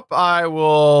wrap up, I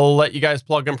will let you guys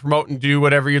plug and promote and do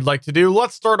whatever you'd like to do.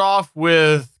 Let's start off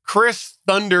with Chris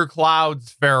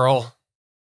Thunderclouds Farrell.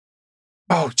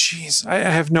 Oh, geez. I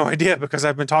have no idea because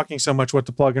I've been talking so much what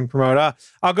to plug and promote.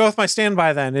 I'll go with my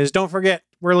standby then is don't forget,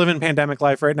 we're living pandemic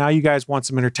life right now. You guys want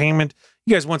some entertainment.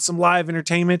 You guys want some live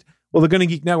entertainment. Well, the Gonna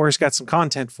Geek Network's got some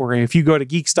content for you. If you go to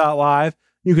geeks.live,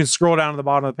 you can scroll down to the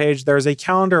bottom of the page. There's a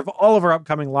calendar of all of our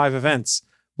upcoming live events.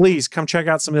 Please come check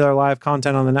out some of our live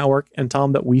content on the network and tell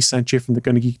them that we sent you from the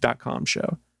GonnaGeek.com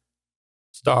show.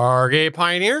 Stargate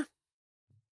Pioneer.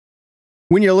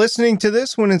 When you're listening to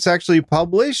this, when it's actually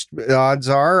published, odds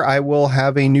are I will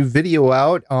have a new video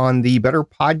out on the Better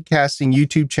Podcasting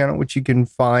YouTube channel, which you can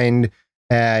find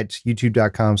at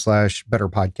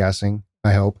youtube.com/betterpodcasting,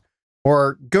 I hope.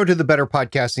 Or go to the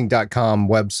betterpodcasting.com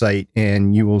website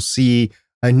and you will see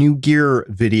a new gear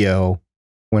video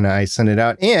when I send it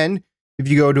out. And if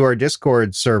you go to our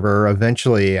Discord server,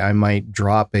 eventually I might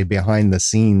drop a behind the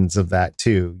scenes of that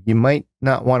too. You might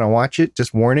not want to watch it,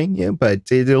 just warning you,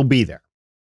 but it'll be there.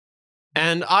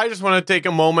 And I just want to take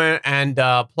a moment and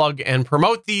plug and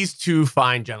promote these two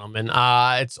fine gentlemen.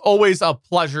 It's always a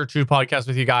pleasure to podcast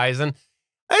with you guys. And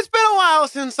it's been a while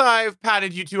since I've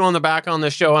patted you two on the back on the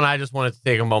show, and I just wanted to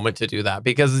take a moment to do that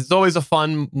because it's always a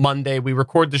fun Monday. We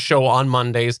record the show on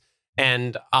Mondays,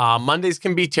 and Mondays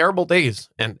can be terrible days,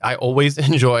 and I always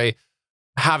enjoy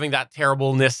having that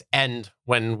terribleness end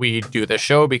when we do this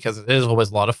show because it is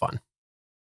always a lot of fun.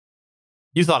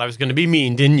 You thought I was going to be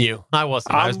mean, didn't you? I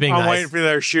wasn't. I was being nice. I'm waiting for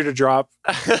their shoe to drop.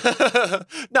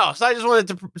 No, so I just wanted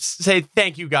to say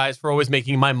thank you guys for always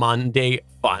making my Monday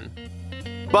fun.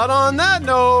 But on that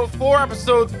note, for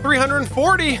episode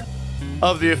 340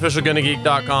 of the official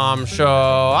GonnaGeek.com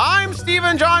show, I'm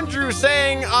Stephen John Drew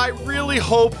saying I really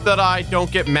hope that I don't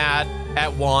get mad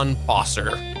at Juan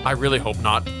Fosser. I really hope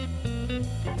not.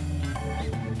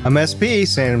 I'm SP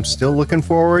saying I'm still looking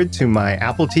forward to my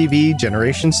Apple TV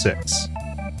Generation 6.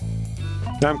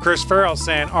 I'm Chris Farrell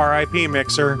saying RIP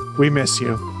Mixer. We miss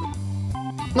you.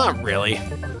 Not really.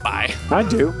 Bye. I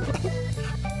do.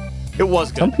 It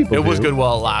was good. Some people it was do. good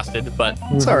while it lasted, but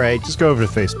It's all right. Just go over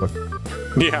to Facebook.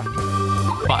 Yeah.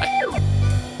 bye.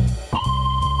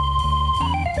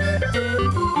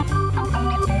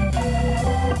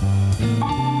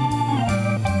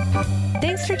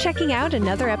 Thanks for checking out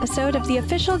another episode of the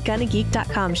official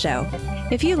GonnaGeek.com show.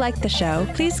 If you like the show,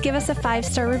 please give us a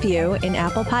 5-star review in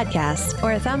Apple Podcasts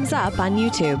or a thumbs up on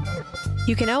YouTube.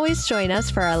 You can always join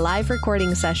us for our live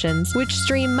recording sessions, which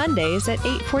stream Mondays at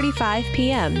 8:45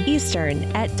 p.m. Eastern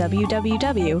at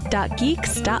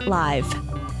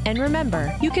www.geeks.live. And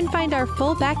remember, you can find our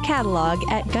full back catalog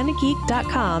at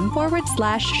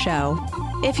GonnaGeek.com/show.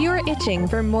 If you're itching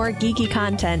for more geeky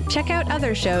content, check out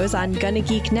other shows on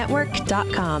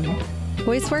GonnaGeekNetwork.com.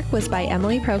 Voice work was by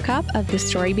Emily Prokop of the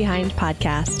Story Behind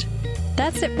podcast.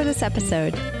 That's it for this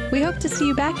episode. We hope to see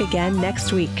you back again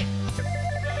next week.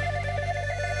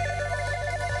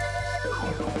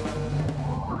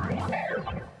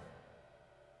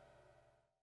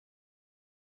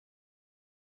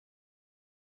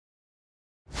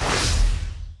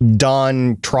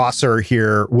 Don Trosser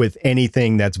here with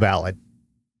anything that's valid.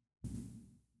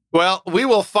 Well, we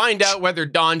will find out whether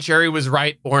Don Cherry was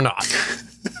right or not.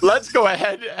 Let's go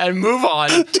ahead and move on.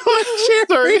 Don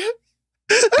Cherry.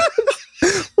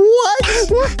 What?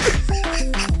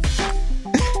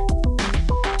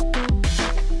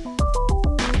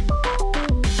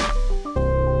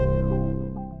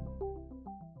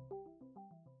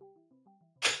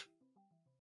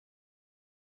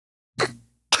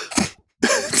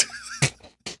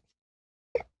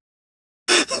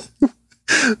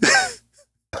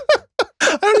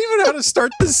 I don't even know how to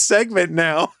start this segment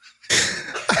now.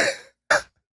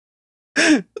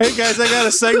 Hey guys, I got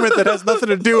a segment that has nothing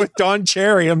to do with Don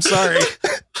Cherry. I'm sorry.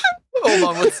 Hold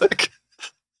on one sec.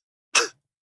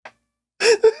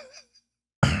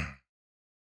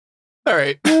 All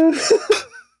right.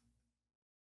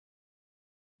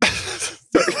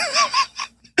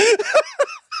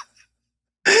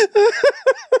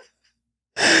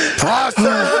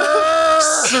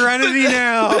 Serenity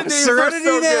now. Serenity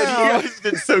so now. Good. You guys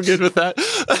did so good with that.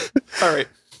 All right.